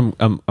went from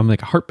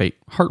like a heart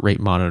rate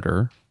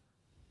monitor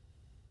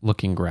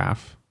looking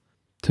graph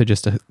to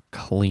just a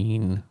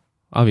clean,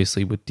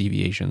 obviously with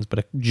deviations, but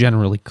a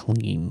generally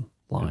clean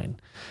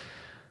line.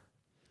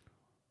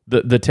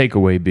 The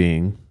takeaway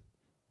being...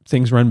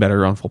 Things run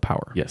better on full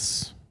power.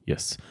 Yes.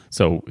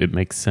 So it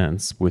makes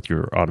sense with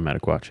your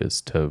automatic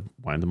watches to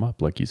wind them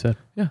up, like you said.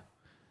 Yeah.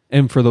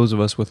 And for those of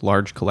us with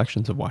large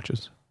collections of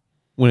watches,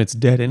 when it's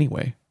dead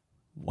anyway,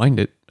 wind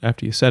it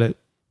after you set it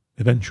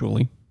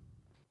eventually.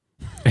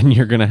 And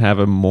you're going to have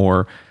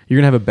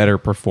a better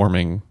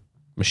performing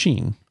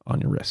machine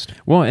on your wrist.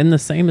 Well, and the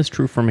same is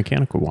true for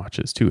mechanical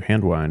watches too.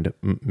 Hand wind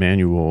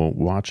manual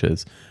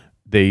watches,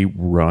 they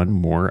run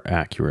more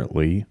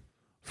accurately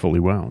fully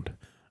wound.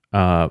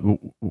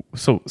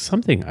 So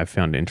something I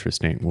found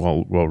interesting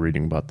while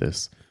reading about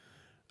this,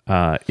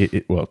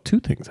 well, two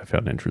things I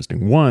found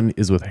interesting. One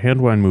is with a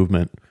hand wind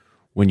movement,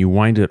 when you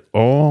wind it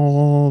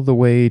all the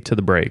way to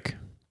the break,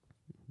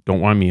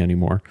 don't wind me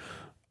anymore,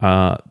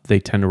 they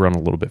tend to run a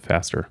little bit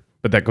faster,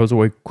 but that goes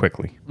away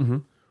quickly.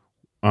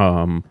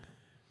 And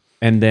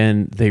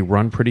then they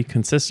run pretty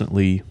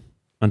consistently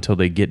until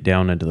they get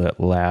down into that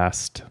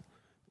last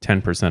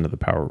 10% of the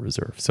power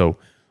reserve. So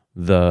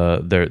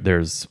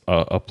there's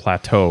a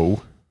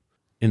plateau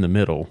in the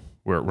middle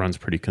where it runs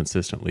pretty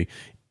consistently.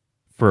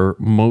 For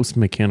most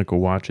mechanical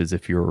watches,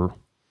 if you're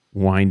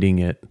winding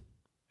it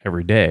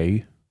every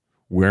day,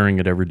 wearing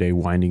it every day,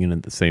 winding it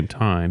at the same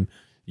time,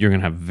 you're going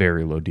to have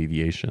very low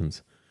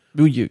deviations.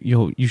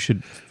 You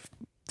should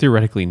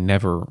theoretically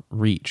never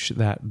reach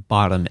that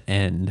bottom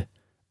end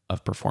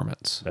of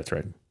performance. That's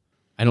right.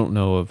 I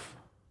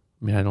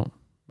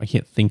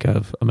can't think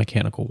of a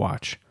mechanical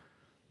watch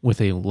with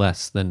a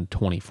less than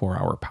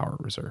 24-hour power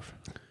reserve.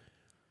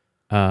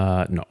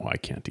 No, I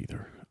can't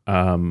either.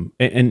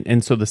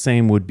 And so the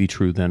same would be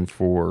true then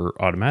for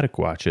automatic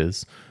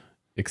watches,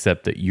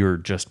 except that you're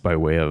just by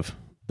way of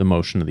the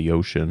motion of the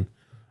ocean,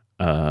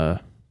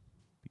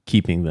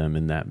 keeping them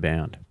in that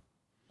band.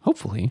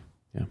 Hopefully.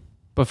 Yeah.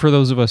 But for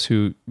those of us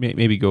who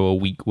maybe go a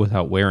week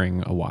without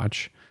wearing a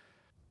watch,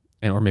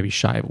 or maybe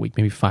shy of a week,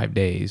 maybe 5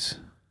 days,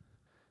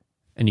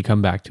 and you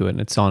come back to it and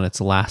it's on its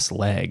last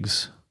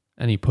legs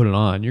and you put it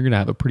on, you're going to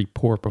have a pretty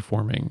poor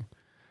performing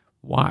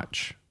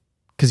watch.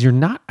 Because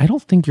I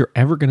don't think you're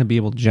ever going to be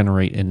able to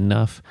generate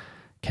enough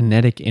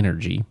kinetic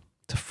energy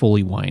to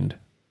fully wind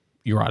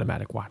your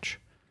automatic watch.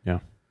 Yeah.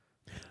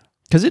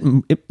 Because it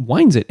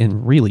winds it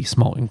in really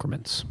small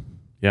increments.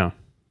 Yeah,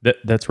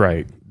 that's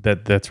right.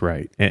 That's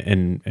right.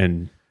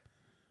 And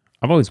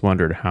I've always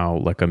wondered how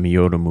like a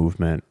Miyota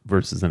movement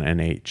versus an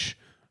NH,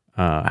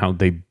 how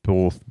they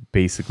both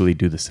basically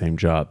do the same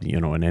job. You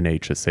know, an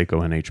NH, a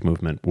Seiko NH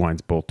movement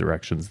winds both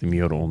directions. The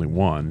Miyota only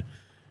one.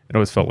 It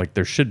always felt like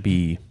there should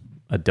be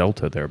a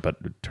delta there, but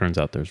it turns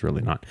out there's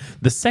really not.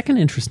 The second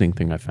interesting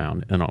thing I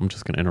found, and I'm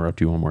just going to interrupt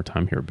you one more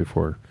time here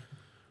before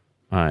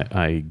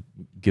I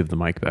give the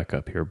mic back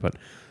up here, but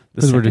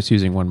because we're just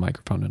using one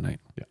microphone tonight.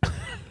 Yeah.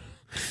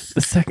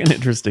 The second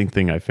interesting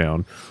thing I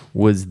found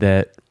was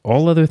that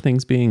all other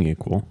things being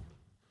equal,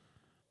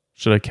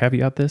 should I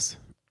caveat this?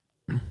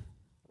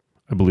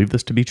 I believe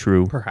this to be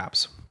true.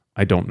 Perhaps.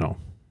 I don't know.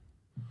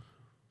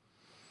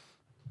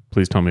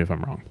 Please tell me if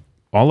I'm wrong.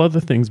 All other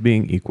things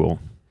being equal,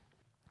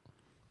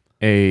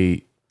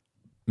 a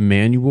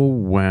manual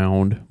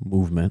wound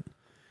movement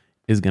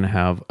is going to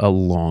have a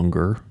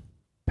longer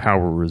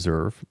power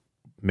reserve,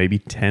 maybe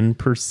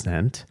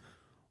 10%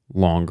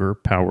 longer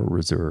power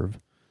reserve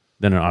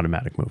than an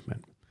automatic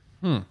movement.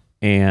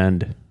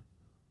 And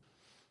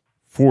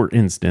for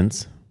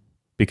instance,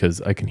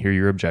 because I can hear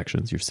your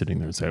objections, you're sitting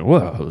there and saying,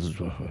 well,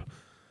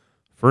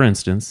 for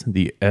instance,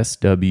 the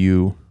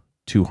SW200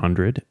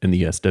 and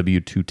the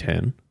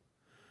SW210,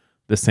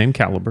 the same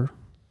caliber,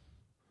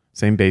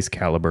 same base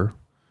caliber.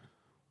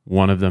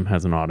 One of them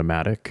has an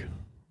automatic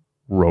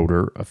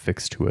rotor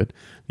affixed to it.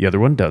 The other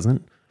one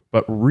doesn't,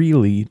 but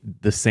really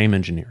the same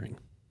engineering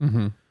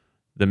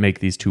that make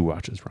these two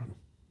watches run.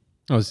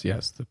 Oh,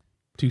 yes, the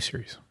 2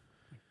 series,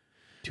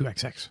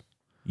 2XX.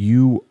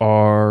 You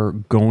are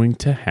going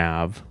to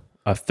have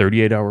a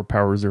 38-hour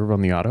power reserve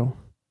on the auto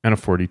and a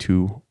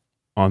 42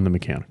 on the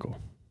mechanical.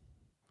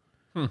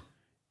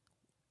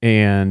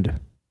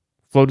 And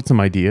floated some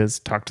ideas,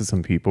 talked to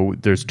some people.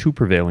 There's 2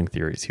 prevailing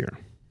theories here.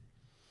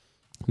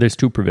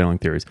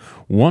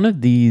 One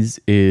of these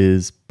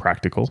is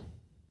practical.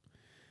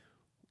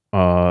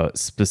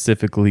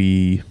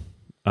 Specifically,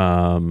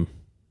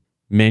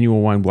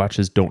 manual wind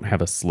watches don't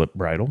have a slip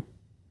bridle.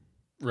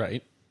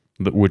 Right.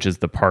 Which is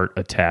the part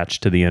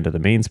attached to the end of the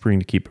mainspring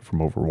to keep it from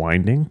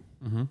overwinding.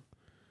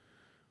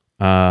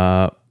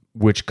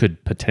 Which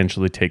could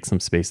potentially take some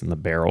space in the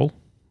barrel,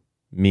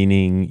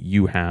 meaning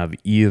you have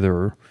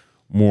either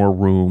more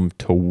room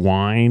to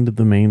wind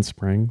the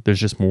mainspring, there's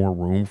just more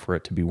room for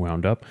it to be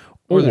wound up,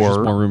 or there's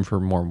just more room for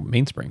more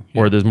mainspring.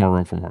 Or there's more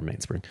room for more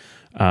mainspring.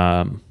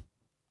 I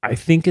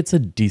think it's a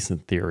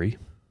decent theory.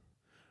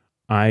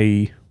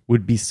 I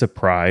would be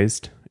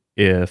surprised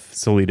if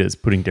Sellita is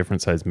putting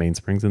different size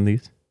mainsprings in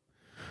these.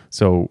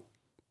 So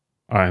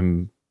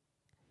I'm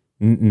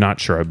not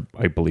sure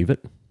I believe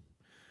it.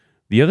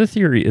 The other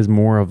theory is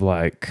more of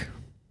like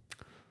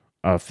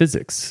a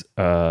physics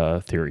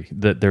theory,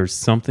 that there's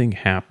something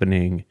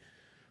happening,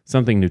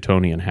 something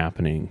Newtonian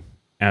happening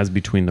as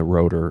between the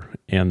rotor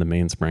and the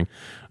mainspring.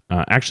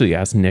 Actually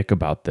asked Nick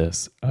about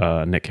this,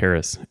 Nick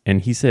Harris,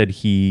 and he said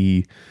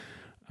he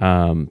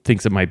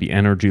thinks it might be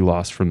energy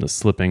loss from the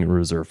slipping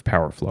reserve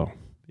power flow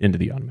into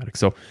the automatic.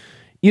 So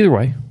either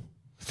way,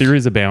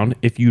 theories abound.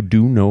 If you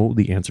do know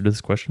the answer to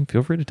this question,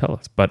 feel free to tell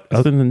us. But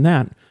other than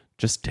that,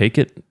 just take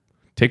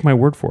my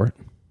word for it.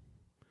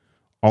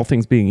 all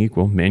things being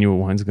equal, manual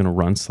wind's going to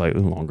run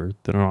slightly longer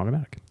than an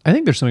automatic. I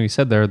think there's something you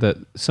said there that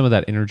some of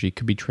that energy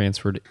could be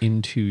transferred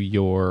into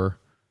your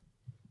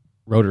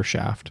rotor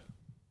shaft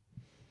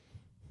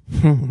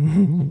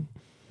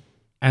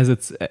as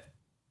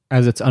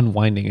it's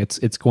unwinding.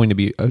 It's going to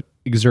be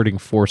exerting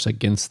force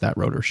against that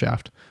rotor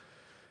shaft.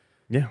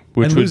 Yeah,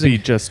 which would be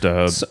just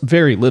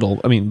very little.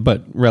 I mean,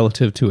 but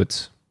relative to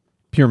its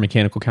pure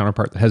mechanical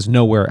counterpart that has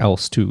nowhere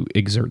else to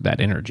exert that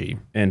energy,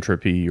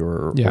 entropy,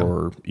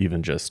 or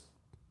even just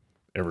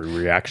every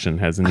reaction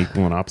has an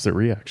equal and opposite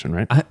reaction,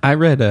 right? I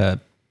read a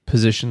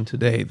position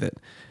today that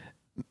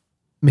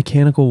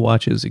mechanical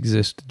watches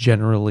exist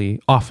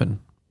often,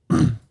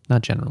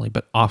 not generally,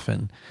 but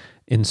often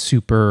in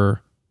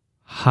super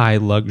high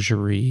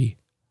luxury,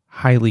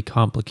 highly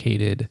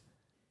complicated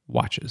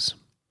watches.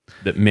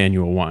 That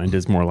manual wind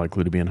is more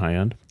likely to be in high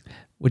end,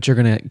 which are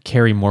going to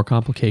carry more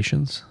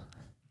complications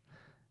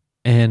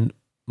and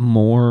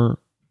more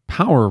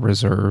power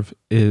reserve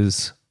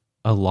is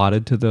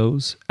allotted to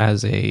those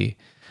as a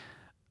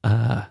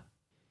kind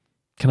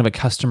of a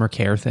customer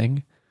care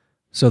thing,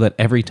 so that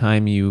every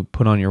time you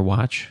put on your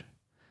watch,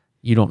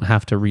 you don't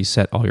have to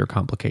reset all your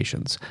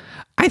complications.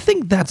 I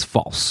think that's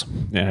false.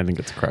 Yeah, I think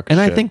it's a crock of shit. And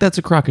I think that's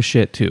a crock of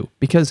shit too,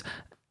 because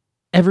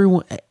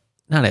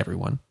not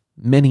everyone,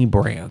 many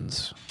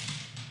brands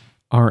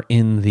are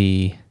in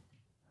the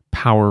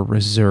power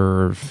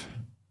reserve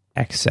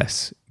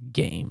excess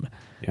game.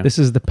 Yeah. This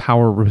is the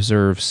power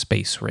reserve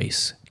space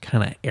race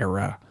kind of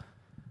era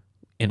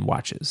in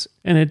watches.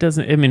 And it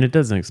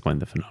doesn't explain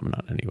the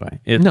phenomenon anyway.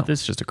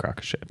 It's just a crock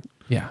of shit.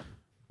 Yeah.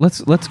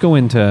 Let's go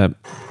into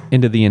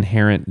the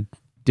inherent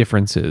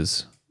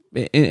differences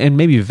and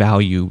maybe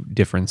value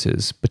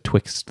differences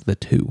betwixt the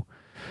two.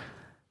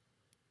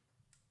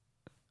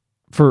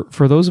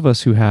 For those of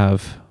us who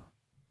have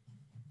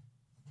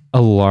a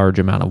large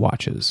amount of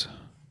watches,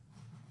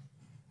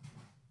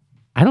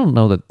 I don't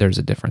know that there's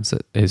a difference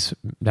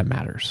that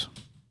matters.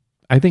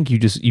 I think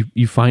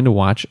you find a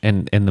watch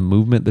and the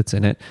movement that's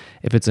in it,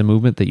 if it's a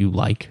movement that you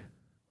like,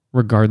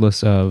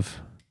 regardless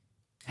of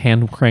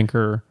hand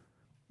cranker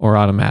or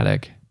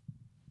automatic,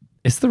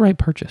 it's the right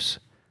purchase.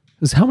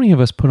 Because how many of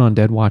us put on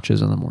dead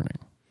watches in the morning?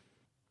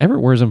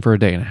 Everett wears them for a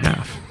day and a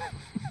half.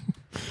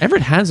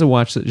 Everett has a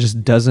watch that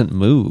just doesn't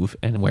move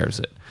and wears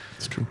it.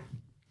 It's true.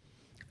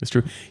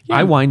 Yeah.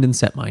 I wind and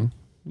set mine.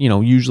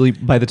 Usually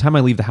by the time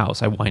I leave the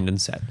house, I wind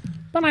and set.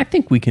 But I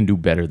think we can do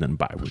better than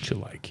buy what you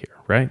like here,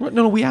 right?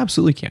 No, we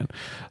absolutely can.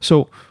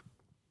 So,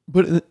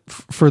 but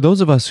for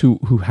those of us who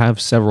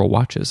have several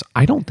watches,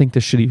 I don't think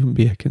this should even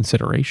be a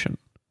consideration.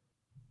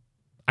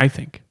 I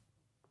think.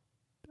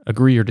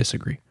 Agree or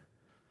disagree?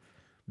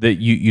 That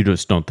you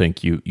just don't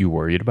think you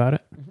worried about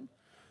it? Mm-hmm.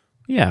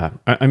 Yeah.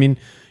 I mean,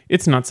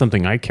 it's not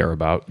something I care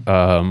about.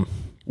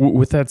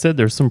 With that said,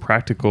 there's some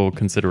practical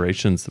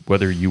considerations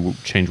whether you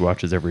change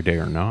watches every day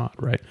or not,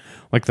 right?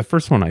 Like the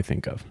first one I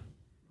think of,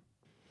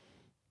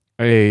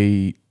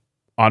 a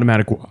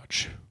automatic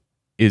watch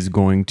is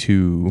going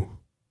to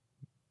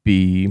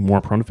be more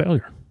prone to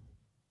failure.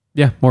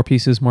 Yeah, more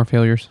pieces, more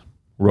failures.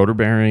 Rotor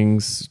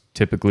bearings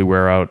typically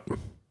wear out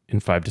in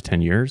 5 to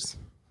 10 years.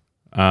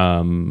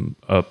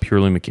 A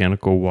purely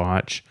mechanical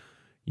watch,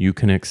 you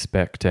can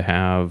expect to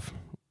have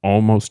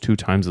almost 2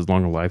 times as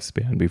long a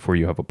lifespan before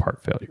you have a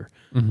part failure.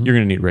 Mm-hmm. You're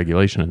going to need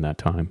regulation in that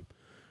time.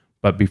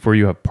 But before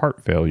you have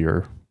part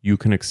failure, you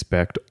can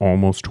expect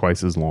almost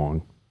twice as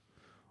long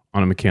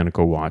on a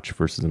mechanical watch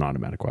versus an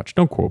automatic watch.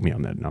 Don't quote me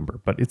on that number,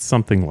 but it's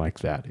something like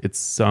that. It's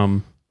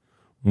some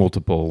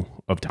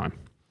multiple of time.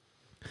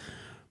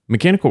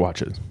 Mechanical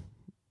watches,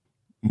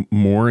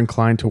 more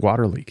inclined to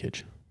water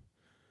leakage.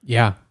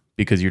 Yeah.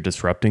 Because you're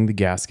disrupting the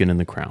gasket in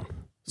the crown.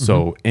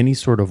 So any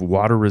sort of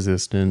water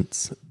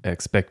resistance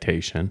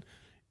expectation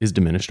is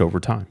diminished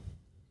over time.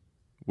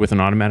 With an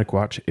automatic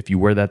watch, if you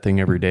wear that thing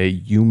every day,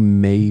 you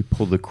may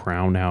pull the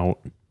crown out.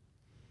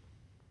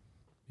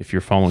 If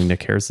you're following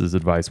Nick Harris's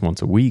advice,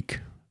 once a week.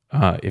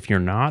 If you're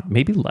not,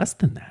 maybe less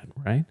than that,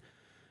 right?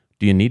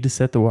 Do you need to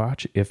set the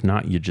watch? If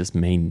not, you just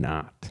may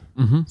not.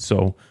 Mm-hmm.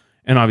 So,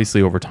 and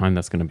obviously over time,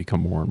 that's going to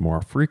become more and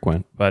more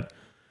frequent. But,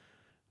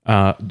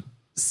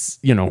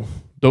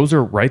 those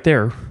are right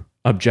there.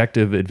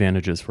 Objective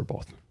advantages for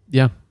both.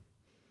 Yeah.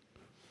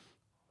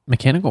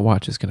 Mechanical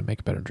watch is going to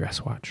make a better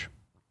dress watch.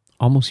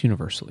 Almost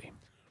universally.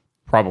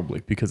 Probably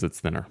because it's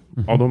thinner.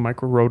 Mm-hmm. Although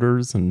micro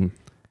rotors and,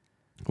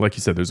 like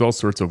you said, there's all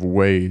sorts of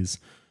ways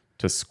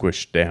to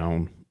squish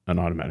down an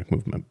automatic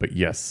movement. But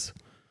yes,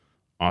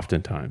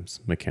 oftentimes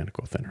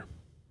mechanical thinner.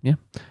 Yeah.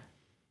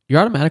 Your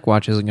automatic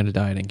watch isn't going to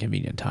die at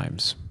inconvenient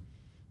times.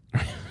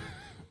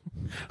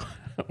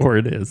 Or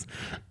it is.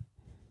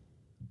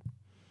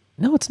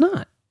 No, it's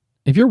not.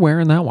 If you're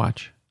wearing that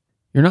watch,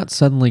 you're not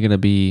suddenly going to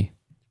be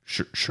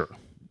sure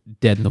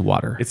dead in the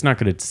water. It's not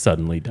going to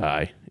suddenly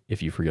die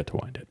if you forget to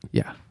wind it.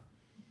 Yeah.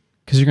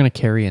 Because you're going to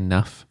carry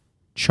enough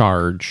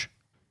charge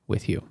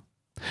with you.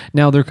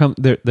 Now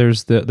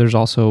there's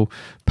also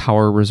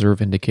power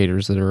reserve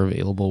indicators that are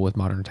available with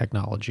modern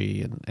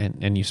technology,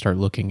 and you start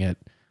looking at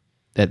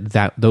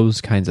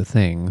those kinds of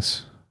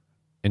things,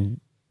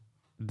 and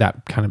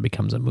that kind of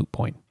becomes a moot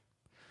point.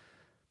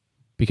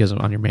 Because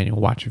on your manual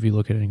watch, if you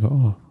look at it and go,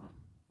 oh,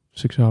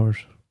 6 hours.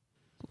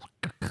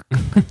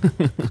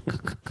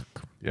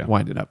 Yeah.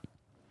 Wind it up.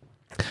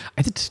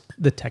 I think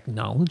the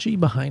technology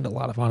behind a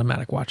lot of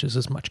automatic watches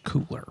is much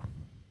cooler.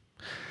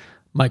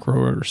 Micro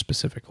rotor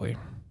specifically.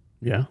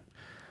 Yeah.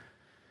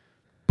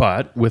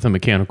 But with a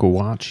mechanical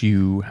watch,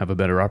 you have a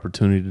better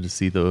opportunity to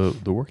see the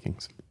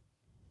workings.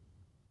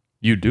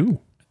 You do.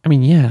 I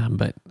mean, yeah,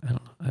 but I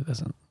don't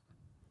know.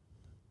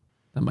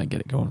 That might get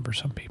it going for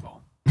some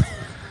people.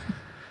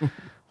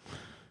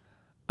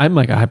 I'm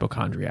like a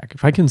hypochondriac.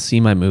 If I can see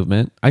my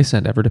movement, I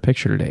sent Everett a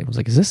picture today. I was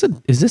like, is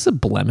this a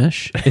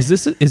blemish? Is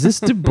this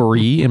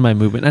debris in my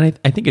movement? And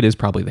I think it is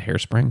probably the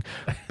hairspring,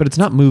 but it's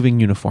not moving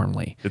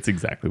uniformly. It's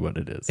exactly what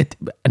it is.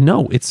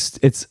 No,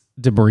 it's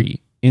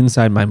debris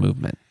inside my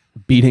movement,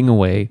 beating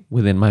away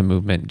within my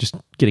movement, just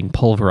getting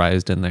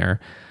pulverized in there.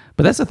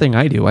 But that's the thing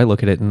I do. I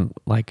look at it and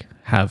like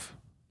have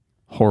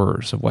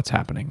horrors of what's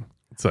happening.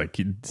 It's like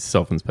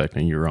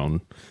self-inspecting your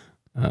own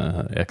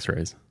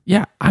x-rays.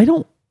 Yeah, I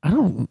don't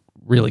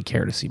really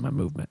care to see my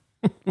movement.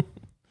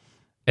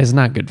 It's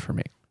not good for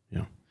me.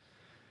 Yeah.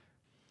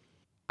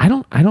 I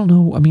don't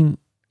know. I mean,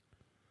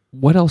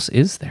 what else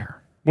is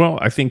there? Well,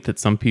 I think that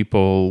some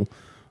people,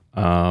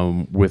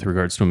 with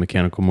regards to a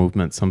mechanical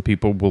movement, some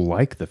people will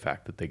like the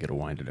fact that they get to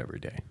wind it every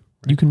day.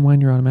 You can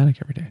wind your automatic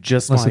every day.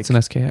 Unless it's an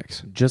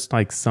SKX. Just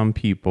like some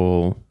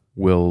people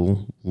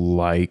will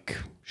like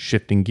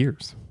shifting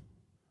gears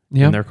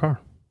in their car,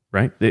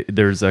 right?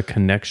 There's a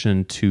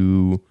connection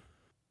to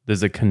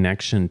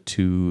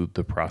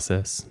the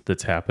process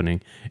that's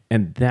happening,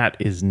 and that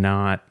is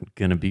not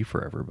going to be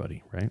for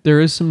everybody, right? There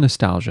is some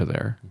nostalgia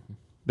there.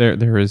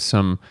 There is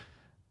some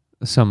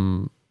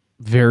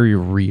very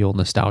real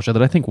nostalgia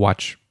that I think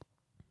watch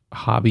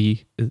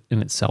hobby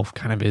in itself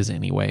kind of is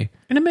anyway.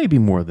 And it may be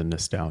more than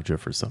nostalgia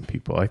for some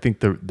people. I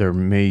think there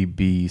may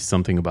be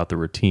something about the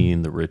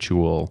routine, the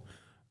ritual,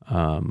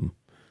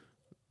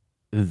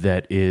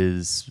 that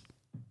is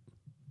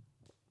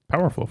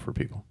powerful for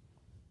people.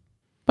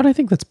 But I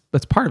think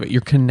that's part of it.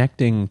 You're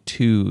connecting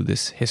to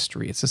this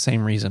history. It's the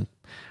same reason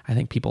I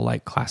think people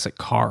like classic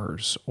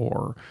cars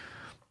or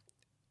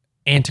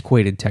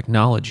antiquated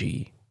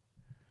technology,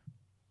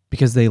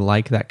 because they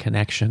like that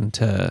connection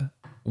to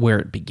where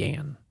it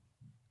began.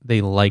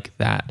 They like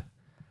that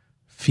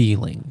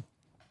feeling,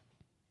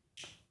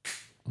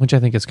 which I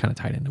think is kind of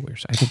tied into where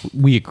I think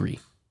we agree.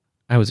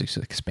 I was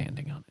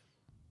expanding on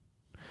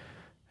it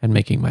and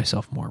making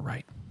myself more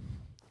right.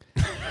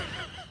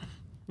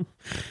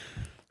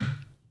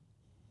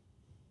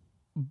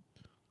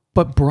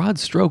 But broad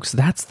strokes,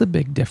 that's the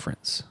big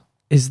difference.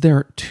 Is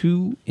there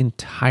two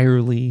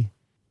entirely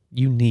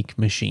unique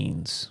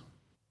machines?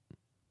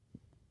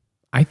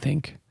 I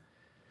think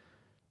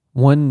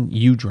one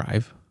you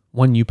drive,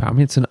 one you power. I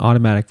mean, it's an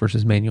automatic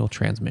versus manual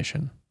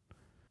transmission.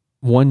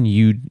 One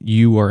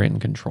you are in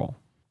control,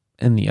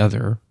 and the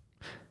other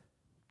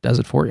does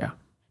it for you,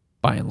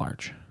 by and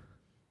large.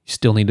 You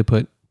still need to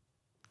put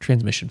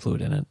transmission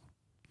fluid in it.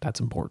 That's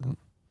important.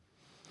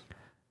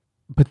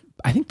 But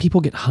I think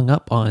people get hung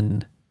up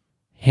on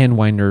hand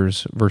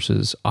winders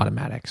versus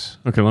automatics.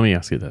 Okay, let me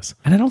ask you this.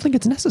 And I don't think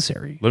it's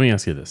necessary. Let me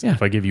ask you this. Yeah.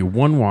 If I give you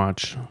one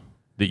watch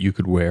that you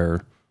could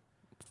wear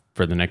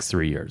for the next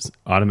 3 years,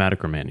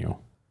 automatic or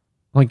manual?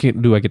 Like,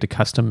 do I get to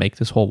custom make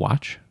this whole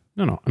watch?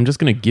 No. I'm just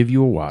going to give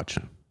you a watch.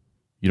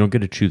 You don't get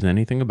to choose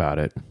anything about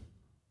it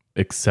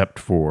except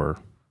for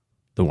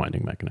the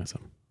winding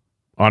mechanism.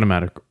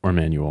 Automatic or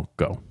manual,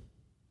 go.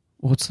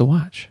 What's the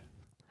watch?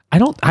 I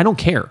don't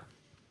care.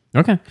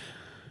 Okay.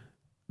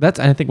 That's,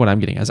 I think what I'm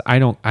getting is I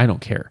don't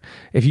care.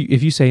 If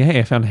you say, hey,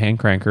 I found a hand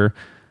cranker,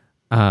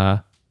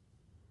 but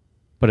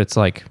it's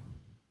like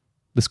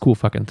this cool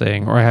fucking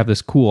thing, or I have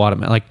this cool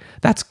automatic, like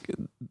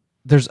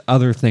there's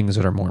other things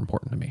that are more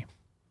important to me.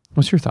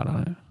 What's your thought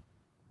on it?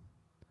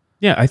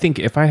 Yeah, I think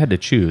if I had to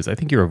choose, I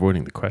think you're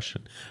avoiding the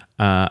question.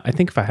 I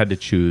think if I had to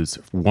choose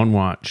one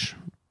watch,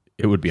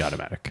 it would be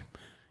automatic.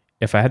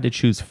 If I had to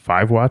choose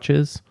 5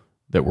 watches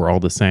that were all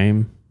the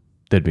same,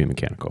 they'd be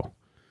mechanical.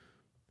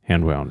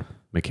 Hand wound,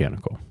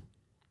 mechanical.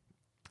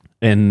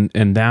 And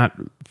that,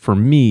 for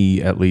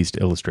me, at least,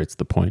 illustrates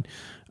the point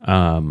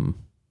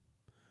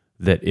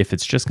that if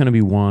it's just going to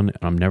be one,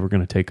 I'm never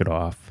going to take it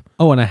off.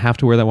 Oh, and I have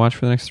to wear that watch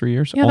for the next 3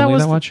 years? Yeah, Only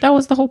that watch? That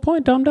was the whole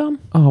point, dum-dum.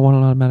 Oh, I want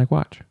an automatic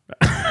watch.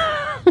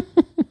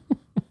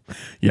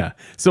 Yeah.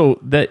 So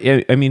that,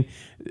 I mean,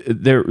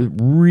 there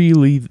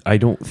really, I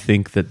don't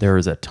think that there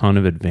is a ton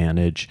of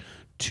advantage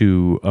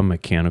to a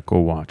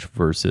mechanical watch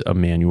versus a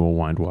manual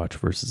wind watch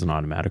versus an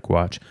automatic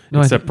watch,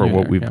 except for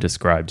what we've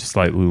described: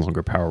 slightly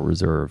longer power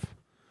reserve,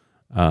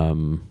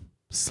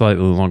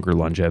 slightly longer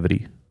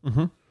longevity.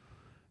 Mm-hmm.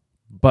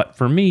 But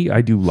for me,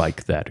 I do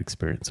like that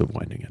experience of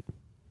winding it.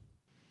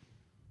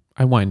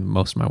 I wind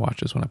most of my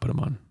watches when I put them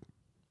on.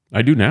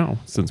 I do now,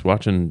 since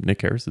watching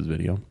Nick Harris's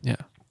video. Yeah.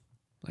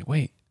 Like,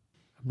 wait,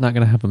 I'm not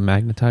going to have a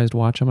magnetized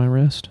watch on my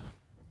wrist.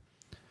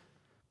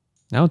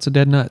 Now it's a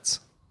dead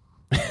nuts.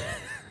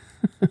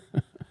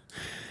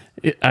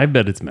 I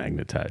bet it's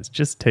magnetized.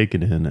 Just take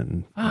it in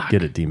and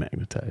get it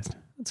demagnetized.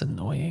 That's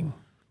annoying.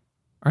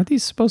 Are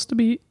these supposed to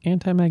be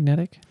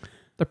anti-magnetic?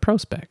 They're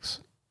prospecs.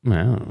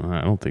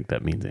 I don't think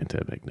that means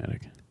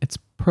anti-magnetic. It's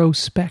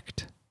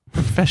prospect.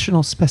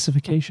 Professional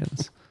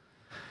specifications.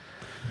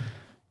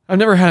 I've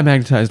never had a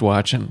magnetized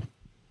watch, and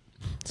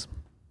it's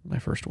my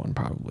first one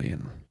probably,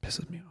 and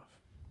pisses me off.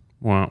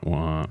 Wah,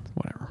 wah.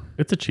 Whatever.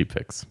 It's a cheap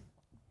fix.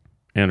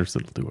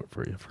 Anderson will do it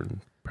for you.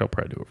 He'll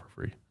probably do it for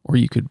free. Or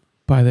you could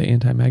buy the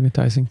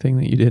anti-magnetizing thing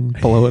that you did and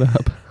blow it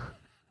up.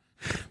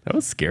 That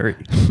was scary.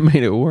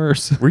 Made it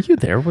worse. Were you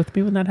there with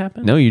me when that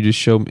happened? No, you just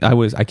showed me.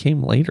 I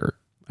came later.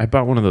 I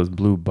bought one of those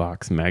blue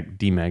box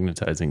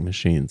demagnetizing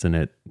machines, and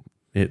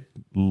it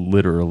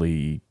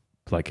literally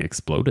like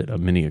exploded, a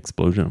mini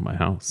explosion in my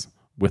house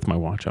with my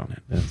watch on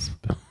it.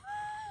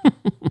 It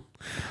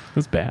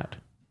was bad.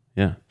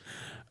 Yeah.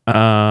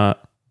 Are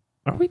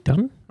we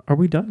done? Are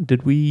we done?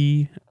 Did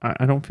we?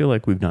 I don't feel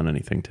like we've done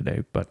anything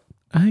today, but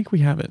I think we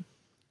have it.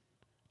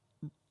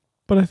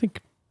 But I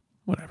think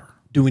whatever.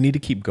 Do we need to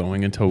keep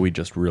going until we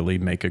just really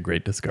make a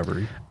great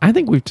discovery? I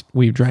think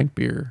we've drank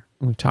beer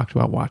and we've talked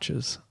about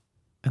watches,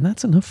 and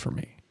that's enough for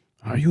me.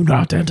 Are you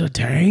not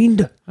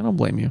entertained? I don't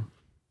blame you.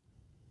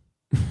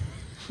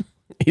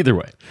 Either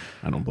way,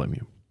 I don't blame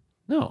you.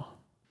 No,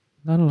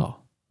 not at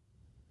all.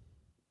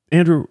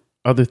 Andrew,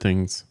 other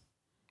things.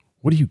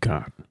 What do you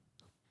got?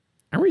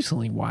 I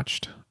recently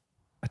watched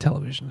a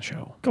television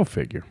show. Go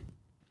figure.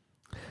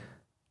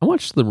 I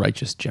watched The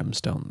Righteous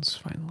Gemstones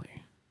finally.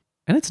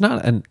 And it's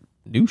not a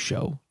new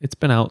show. It's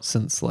been out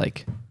since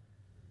like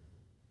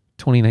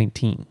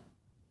 2019.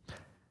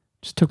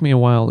 Just took me a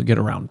while to get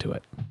around to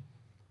it.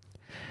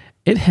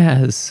 It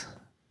has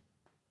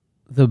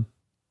the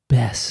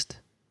best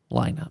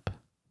lineup.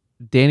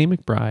 Danny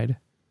McBride,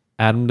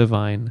 Adam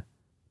Devine,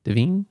 I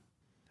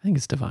think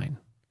it's Devine,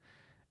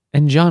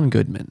 and John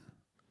Goodman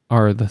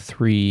are the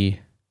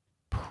three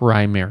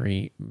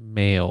primary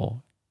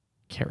male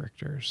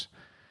characters.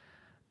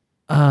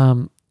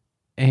 And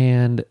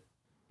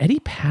Edie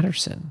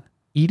Patterson,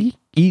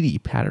 Edie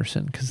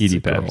Patterson, because it's Edie a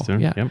girl, Patterson,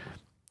 yeah,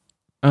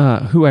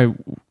 yep. Who I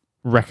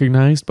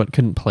recognized but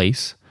couldn't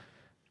place,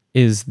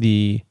 is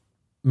the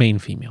main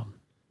female.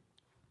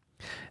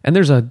 And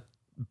there's a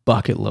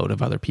bucket load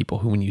of other people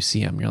who, when you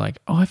see them, you're like,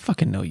 oh, I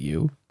fucking know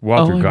you.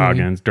 Walter I know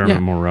Goggins, you. Dermot Yeah.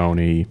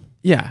 Mulroney,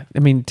 Yeah, I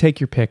mean, take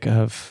your pick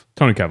of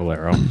Tony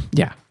Cavallero.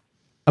 yeah,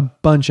 a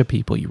bunch of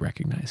people you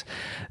recognize.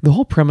 The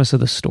whole premise of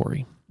the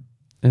story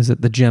is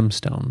that the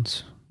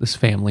Gemstones, this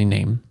family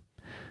name,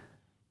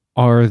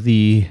 are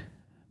the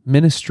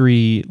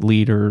ministry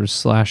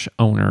leaders /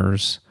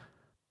 owners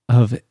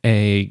of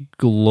a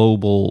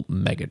global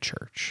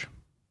megachurch.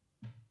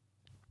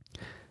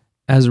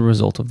 As a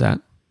result of that,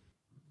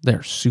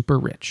 they're super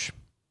rich.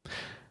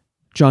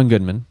 John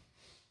Goodman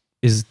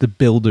is the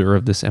builder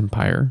of this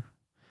empire,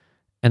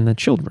 and the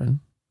children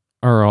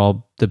are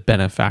all the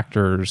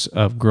benefactors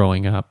of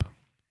growing up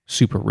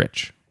super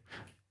rich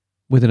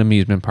with an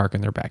amusement park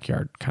in their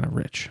backyard, kind of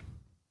rich,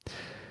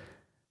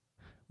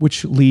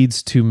 which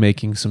leads to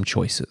making some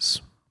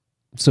choices.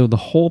 So the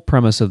whole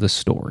premise of the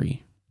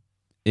story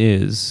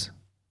is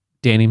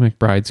Danny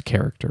McBride's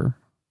character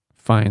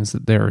finds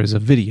that there is a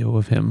video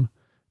of him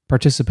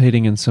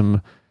participating in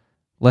some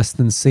less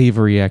than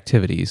savory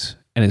activities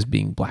and is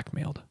being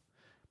blackmailed.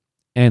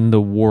 And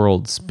the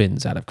world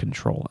spins out of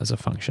control as a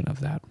function of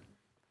that.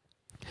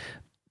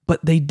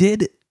 But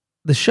the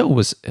show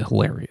was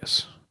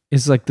hilarious.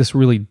 It's like this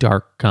really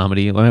dark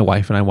comedy. My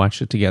wife and I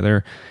watched it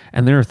together,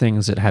 and there are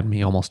things that had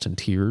me almost in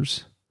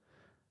tears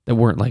that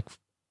weren't like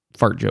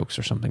fart jokes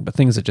or something, but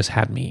things that just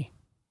had me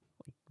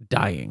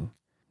dying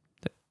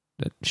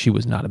that she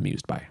was not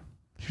amused by.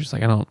 She was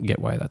like, I don't get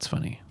why that's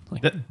funny.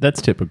 Like,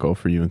 That's typical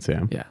for you and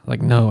Sam. yeah,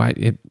 like, no,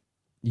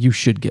 you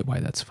should get why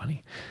that's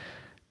funny.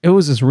 It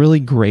was this really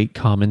great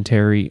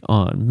commentary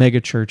on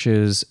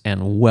megachurches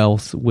and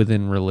wealth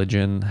within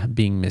religion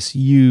being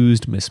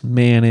misused,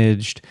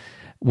 mismanaged,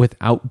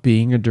 without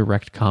being a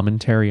direct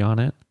commentary on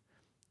it.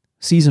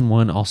 Season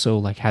 1 also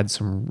like had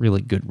some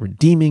really good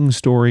redeeming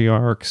story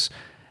arcs.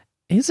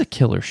 It's a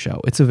killer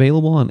show. It's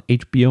available on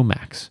HBO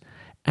Max.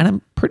 And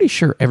I'm pretty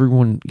sure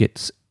everyone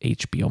gets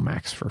HBO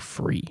Max for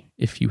free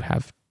if you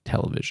have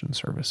television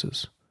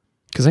services.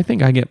 Because I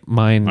think I get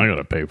mine. I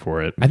gotta pay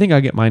for it. I think I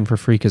get mine for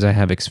free because I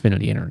have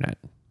Xfinity internet.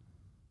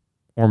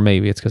 Or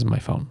maybe it's because of my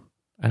phone.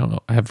 I don't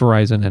know. I have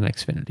Verizon and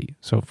Xfinity.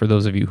 So for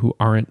those of you who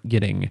aren't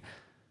getting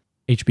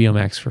HBO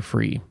Max for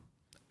free,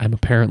 I'm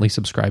apparently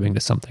subscribing to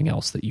something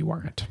else that you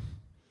aren't.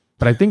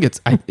 But I think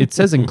it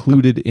says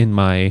included in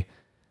my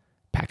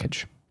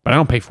package, but I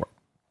don't pay for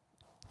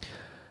it.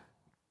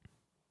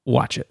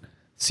 Watch it.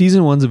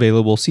 Season 1's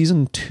available.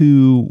 Season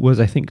 2 was,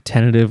 I think,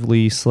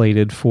 tentatively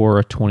slated for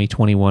a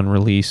 2021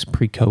 release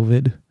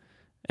pre-COVID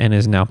and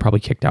is now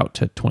probably kicked out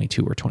to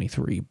 22 or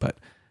 23. But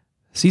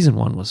Season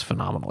 1 was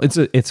phenomenal. It's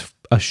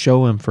a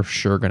show I'm for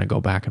sure going to go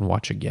back and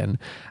watch again.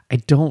 I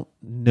don't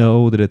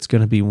know that it's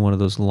going to be one of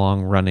those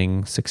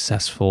long-running,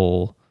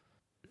 successful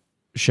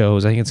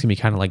shows. I think it's going to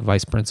be kind of like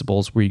Vice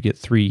Principals, where you get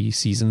 3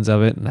 seasons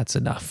of it, and that's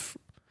enough.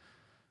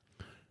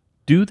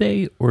 Do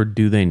they or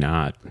do they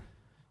not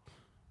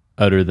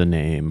utter the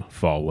name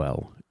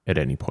Falwell at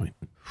any point?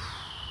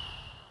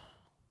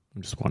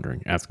 I'm just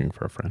wondering, asking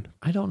for a friend.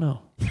 I don't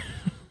know.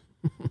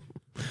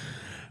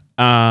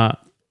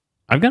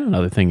 I've got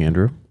another thing,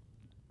 Andrew.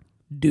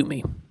 Do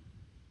me.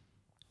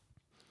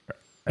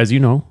 As you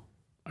know,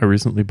 I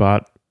recently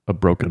bought a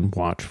broken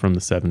watch from the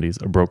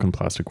 70s, a broken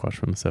plastic watch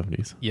from the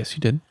 70s. Yes, you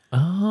did.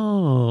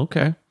 Oh,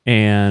 okay.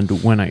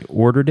 And when I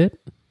ordered it,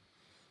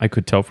 I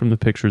could tell from the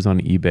pictures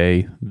on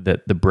eBay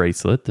that the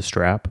bracelet, the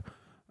strap,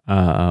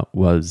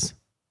 was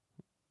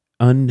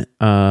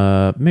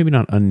maybe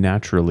not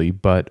unnaturally,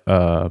 but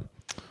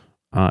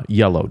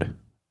yellowed.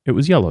 It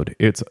was yellowed.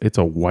 It's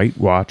a white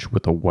watch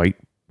with a white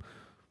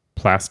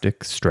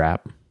plastic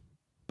strap,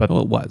 but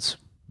Well, it was.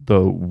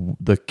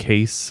 the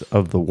case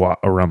of the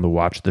around the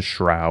watch, the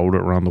shroud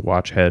around the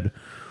watch head,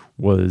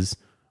 was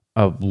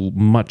a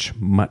much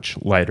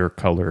lighter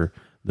color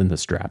than the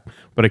strap.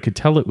 But I could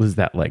tell it was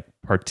that like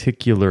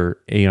particular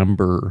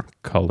amber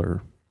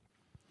color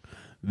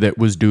that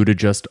was due to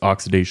just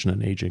oxidation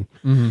and aging.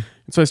 Mm-hmm.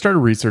 So I started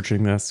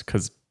researching this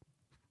because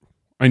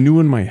I knew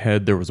in my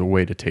head there was a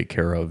way to take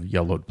care of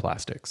yellowed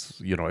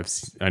plastics. You know,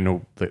 I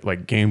know that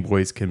like Game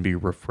Boys can be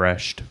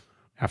refreshed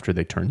after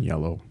they turn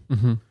yellow,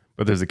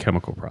 but there's a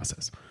chemical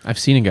process. I've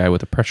seen a guy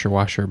with a pressure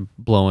washer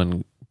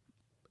blowing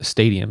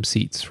stadium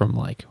seats from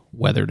like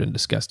weathered and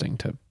disgusting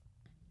to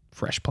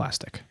fresh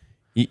plastic.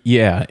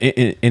 Yeah,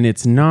 and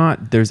it's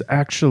not. There's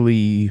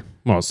actually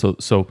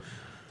so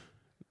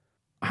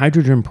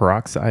hydrogen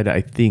peroxide, I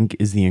think,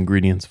 is the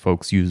ingredients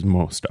folks use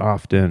most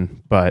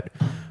often, but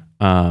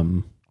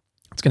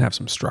It's gonna have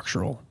some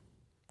structural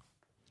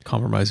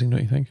compromising,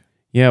 don't you think?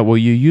 yeah, well,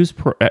 you use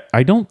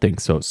I don't think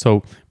so.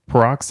 So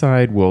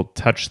peroxide will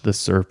touch the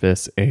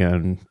surface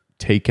and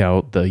take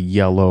out the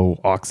yellow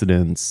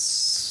oxidants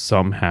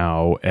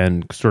somehow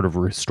and sort of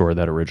restore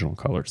that original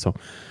color. So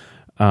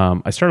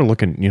I started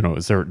looking,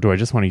 do I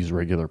just want to use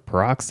regular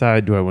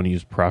peroxide? Do I want to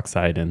use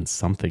peroxide and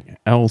something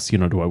else?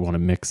 Do I want to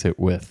mix it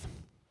with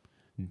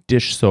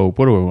dish soap?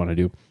 What do I want to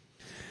do?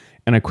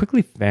 And I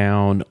quickly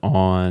found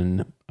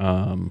on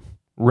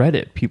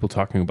Reddit people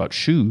talking about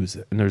shoes,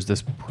 and there's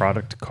this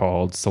product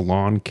called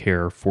Salon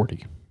Care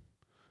 40.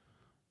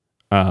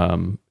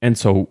 And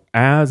so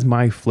as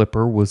my Fortis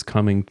flipper was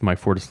coming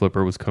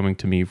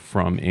to me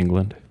from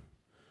England,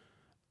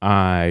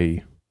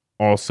 I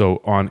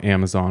also on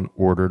Amazon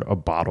ordered a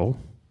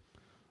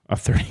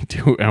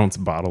 32 ounce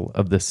bottle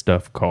of this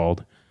stuff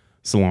called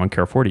Salon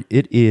Care 40.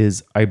 It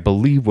is, I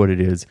believe what it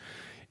is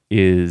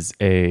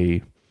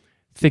a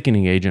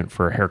thickening agent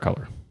for hair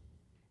color.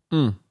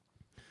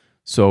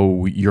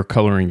 So you're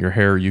coloring your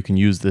hair, you can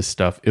use this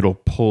stuff. It'll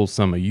pull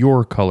some of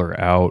your color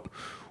out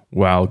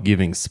while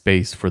giving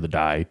space for the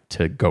dye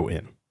to go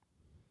in.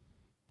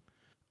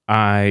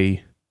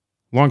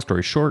 Long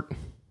story short,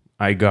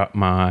 I got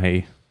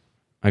my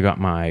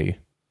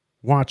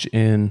watch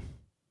in,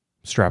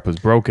 strap was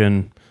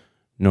broken,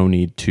 no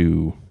need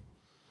to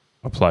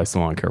apply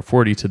Salon Care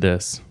 40 to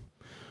this.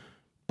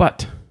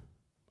 But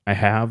I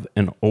have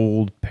an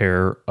old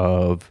pair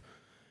of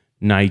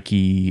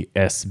Nike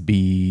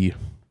SB,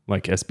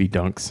 like SB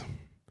Dunks,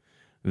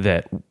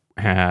 that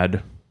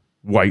had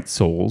white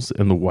soles,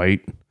 and the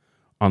white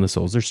on the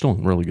soles, they're still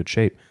in really good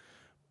shape,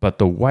 but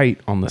the white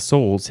on the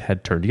soles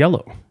had turned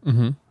yellow.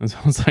 And so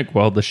I was like,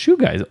 well, the shoe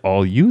guys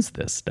all use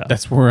this stuff.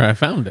 That's where I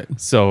found it.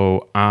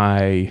 So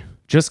I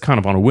just kind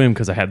of on a whim,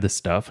 because I had this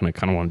stuff and I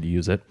kind of wanted to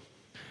use it.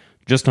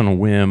 Just on a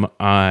whim,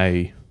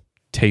 I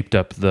taped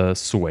up the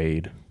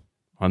suede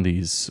on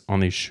these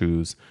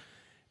shoes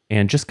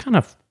and just kind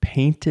of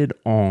painted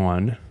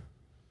on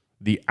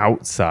the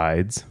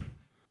outsides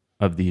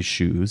of these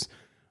shoes.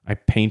 I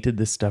painted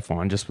this stuff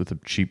on just with a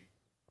cheap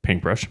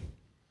paintbrush,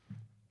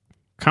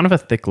 kind of a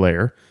thick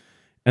layer.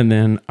 And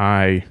then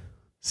I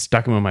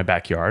stuck them in my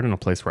backyard in a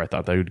place where I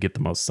thought that I would get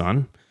the most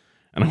sun.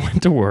 And I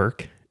went to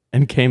work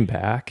and came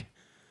back,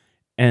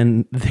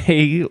 and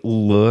they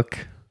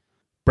look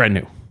brand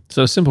new.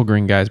 So Simple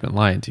Green guy's been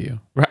lying to you.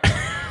 Right.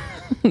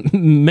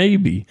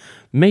 Maybe.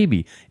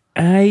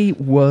 I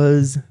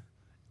was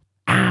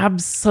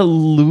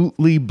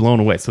absolutely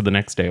blown away. So the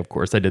next day, of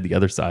course, I did the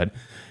other side.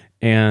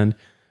 And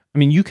I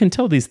mean, you can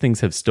tell these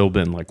things have still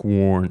been like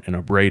worn and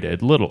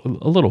abraded a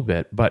little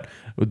bit, but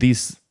the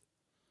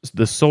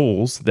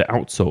soles, the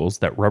outsoles,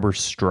 that rubber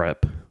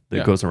strip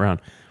that goes around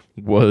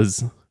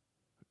was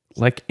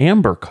like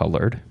amber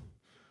colored.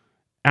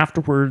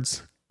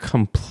 Afterwards,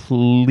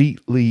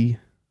 completely,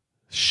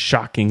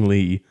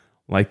 shockingly,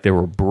 like they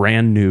were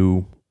brand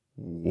new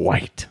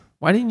white.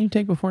 Why didn't you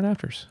take before and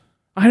afters?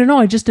 I don't know.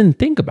 I just didn't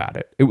think about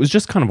it. It was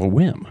just kind of a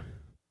whim.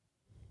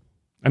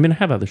 I mean, I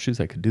have other shoes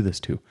I could do this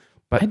to,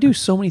 but I do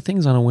so many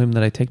things on a whim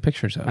that I take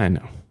pictures of. I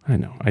know.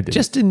 I did.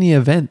 Just in the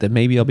event that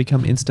maybe I'll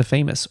become Insta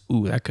famous.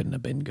 Ooh, that couldn't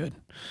have been good.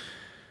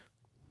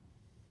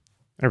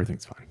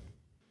 Everything's fine.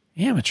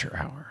 Amateur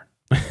hour.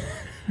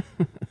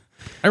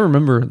 I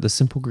remember the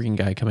Simple Green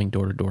guy coming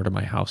door to door to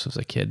my house as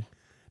a kid.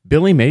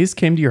 Billy Mays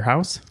came to your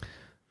house?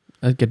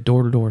 Like a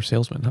door-to-door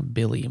salesman, not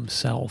Billy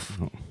himself,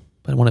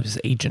 but one of his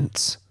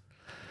agents.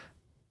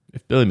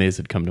 If Billy Mays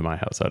had come to my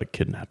house, I'd have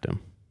kidnapped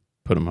him,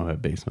 put him in my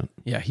basement.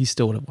 Yeah, he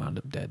still would have wound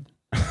up dead.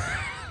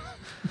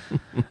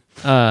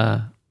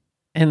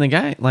 And the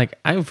guy, like,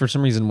 I for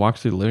some reason walked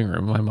through the living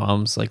room. My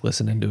mom's like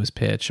listening to his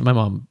pitch. And my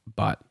mom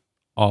bought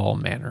all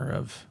manner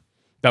of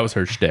That was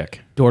her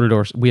shtick.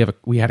 door-to-door. We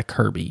had a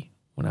Kirby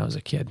when I was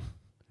a kid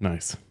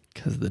Nice.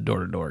 because of the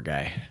door-to-door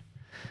guy.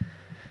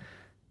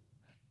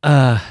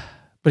 But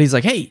he's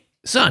like, "Hey,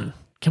 son,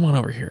 come on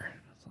over here."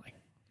 It's like,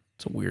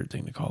 it's a weird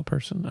thing to call a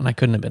person, and I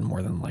couldn't have been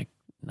more than like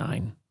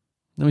 9.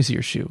 Let me see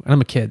your shoe. And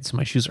I'm a kid, so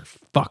my shoes are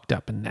fucked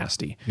up and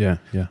nasty. Yeah.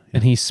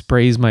 And he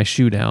sprays my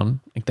shoe down,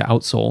 like the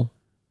outsole,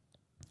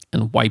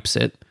 and wipes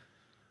it.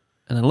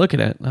 And I look at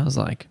it, and I was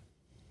like,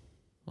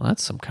 well,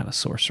 that's some kind of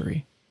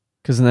sorcery.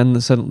 Because then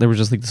there was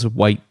just like this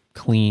white,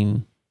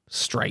 clean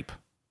stripe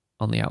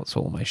on the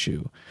outsole of my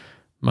shoe.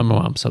 My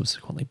mom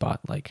subsequently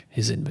bought like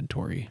his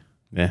inventory,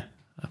 Yeah.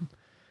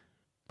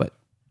 but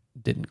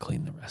didn't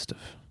clean the rest of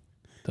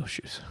those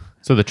shoes.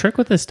 So the trick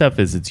with this stuff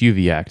is it's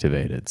UV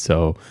activated.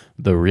 So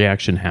the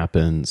reaction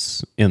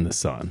happens in the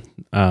sun.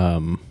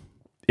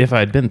 If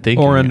I'd been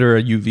thinking... Or under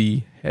a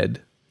UV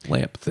head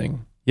lamp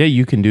thing. Yeah,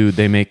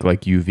 they make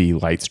like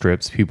UV light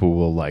strips. People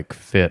will like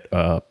fit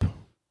up.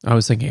 I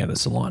was thinking at a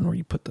salon where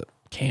you put the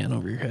can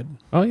over your head.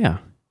 Oh yeah.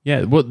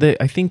 Yeah. Well,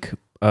 I think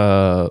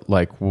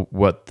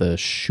what the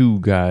shoe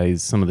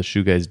guys, some of the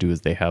shoe guys do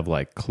is they have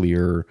like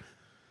clear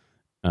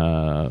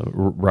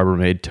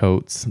Rubbermaid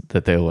totes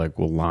that they like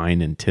will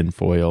line in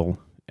tinfoil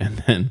and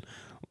then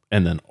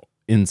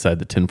inside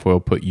the tinfoil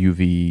put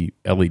UV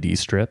LED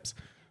strips.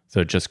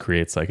 So it just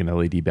creates like an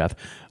LED bath.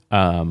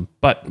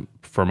 But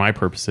for my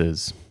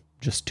purposes,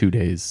 just 2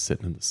 days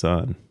sitting in the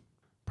sun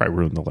probably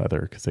ruined the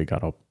leather because they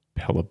got all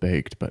hella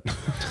baked, but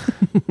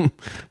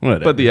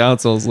whatever. But the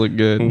outsoles look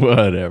good.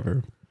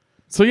 Whatever.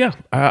 So yeah,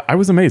 I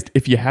was amazed.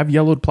 If you have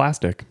yellowed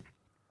plastic,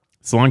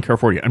 Salon Care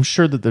 40, I'm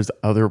sure that there's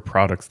other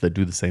products that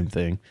do the same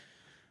thing,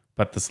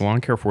 but the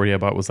Salon Care 40 I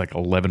bought was like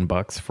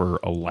 $11 for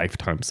a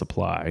lifetime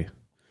supply.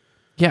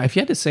 Yeah, if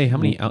you had to say how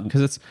many,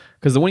 because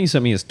the one you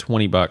sent me is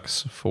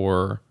 $20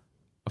 for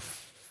a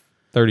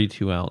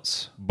 32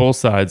 ounce. Both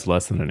sides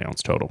less than an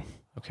ounce total.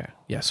 Okay,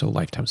 yeah, so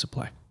lifetime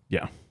supply.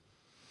 Yeah.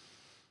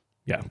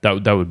 Yeah,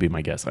 that would be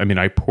my guess. I mean,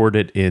 I poured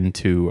it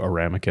into a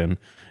ramekin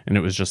and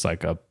it was just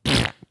like and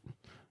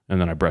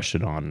then I brushed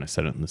it on and I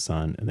set it in the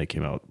sun and they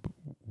came out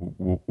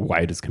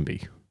white as can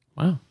be.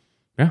 Wow.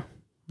 Yeah.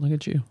 Look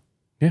at you.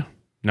 Yeah.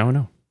 Now I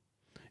know.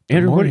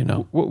 Andrew, more you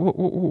know.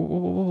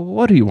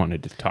 What do you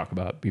wanted to talk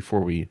about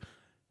before we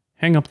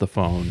hang up the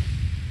phone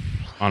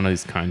on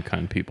these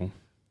kind people?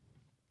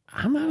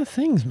 I'm out of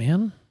things,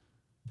 man.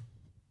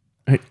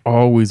 I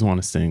always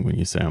want to sing when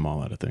you say I'm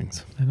all out of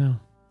things. I know.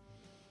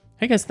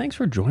 Hey guys, thanks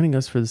for joining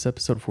us for this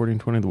episode 40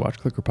 and 20 of the Watch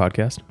Clicker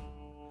podcast.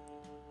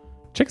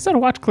 Check us out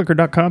at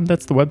watchclicker.com.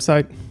 That's the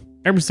website.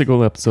 Every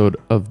single episode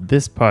of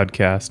this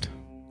podcast,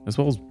 as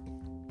well as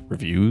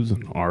reviews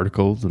and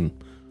articles and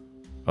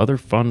other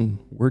fun,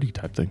 wordy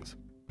type things.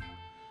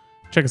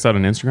 Check us out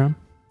on Instagram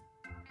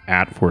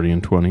at 40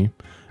 and 20,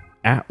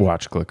 at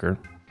WatchClicker.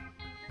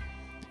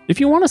 If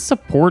you want to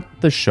support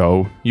the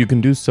show, you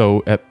can do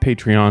so at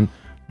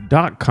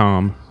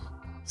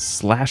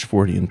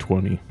patreon.com/40 and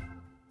 20.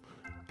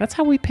 That's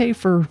how we pay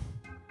for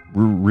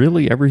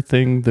really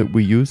everything that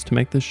we use to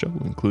make this show,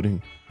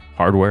 including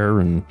hardware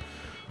and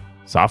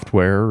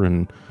software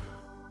and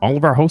all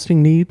of our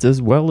hosting needs,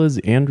 as well as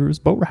Andrew's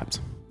boat wraps.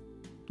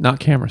 Not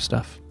camera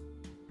stuff.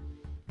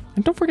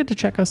 And don't forget to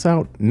check us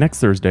out next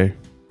Thursday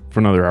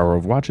for another hour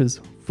of watches,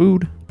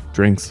 food,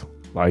 drinks,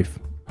 life,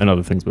 and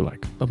other things we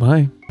like.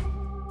 Bye-bye.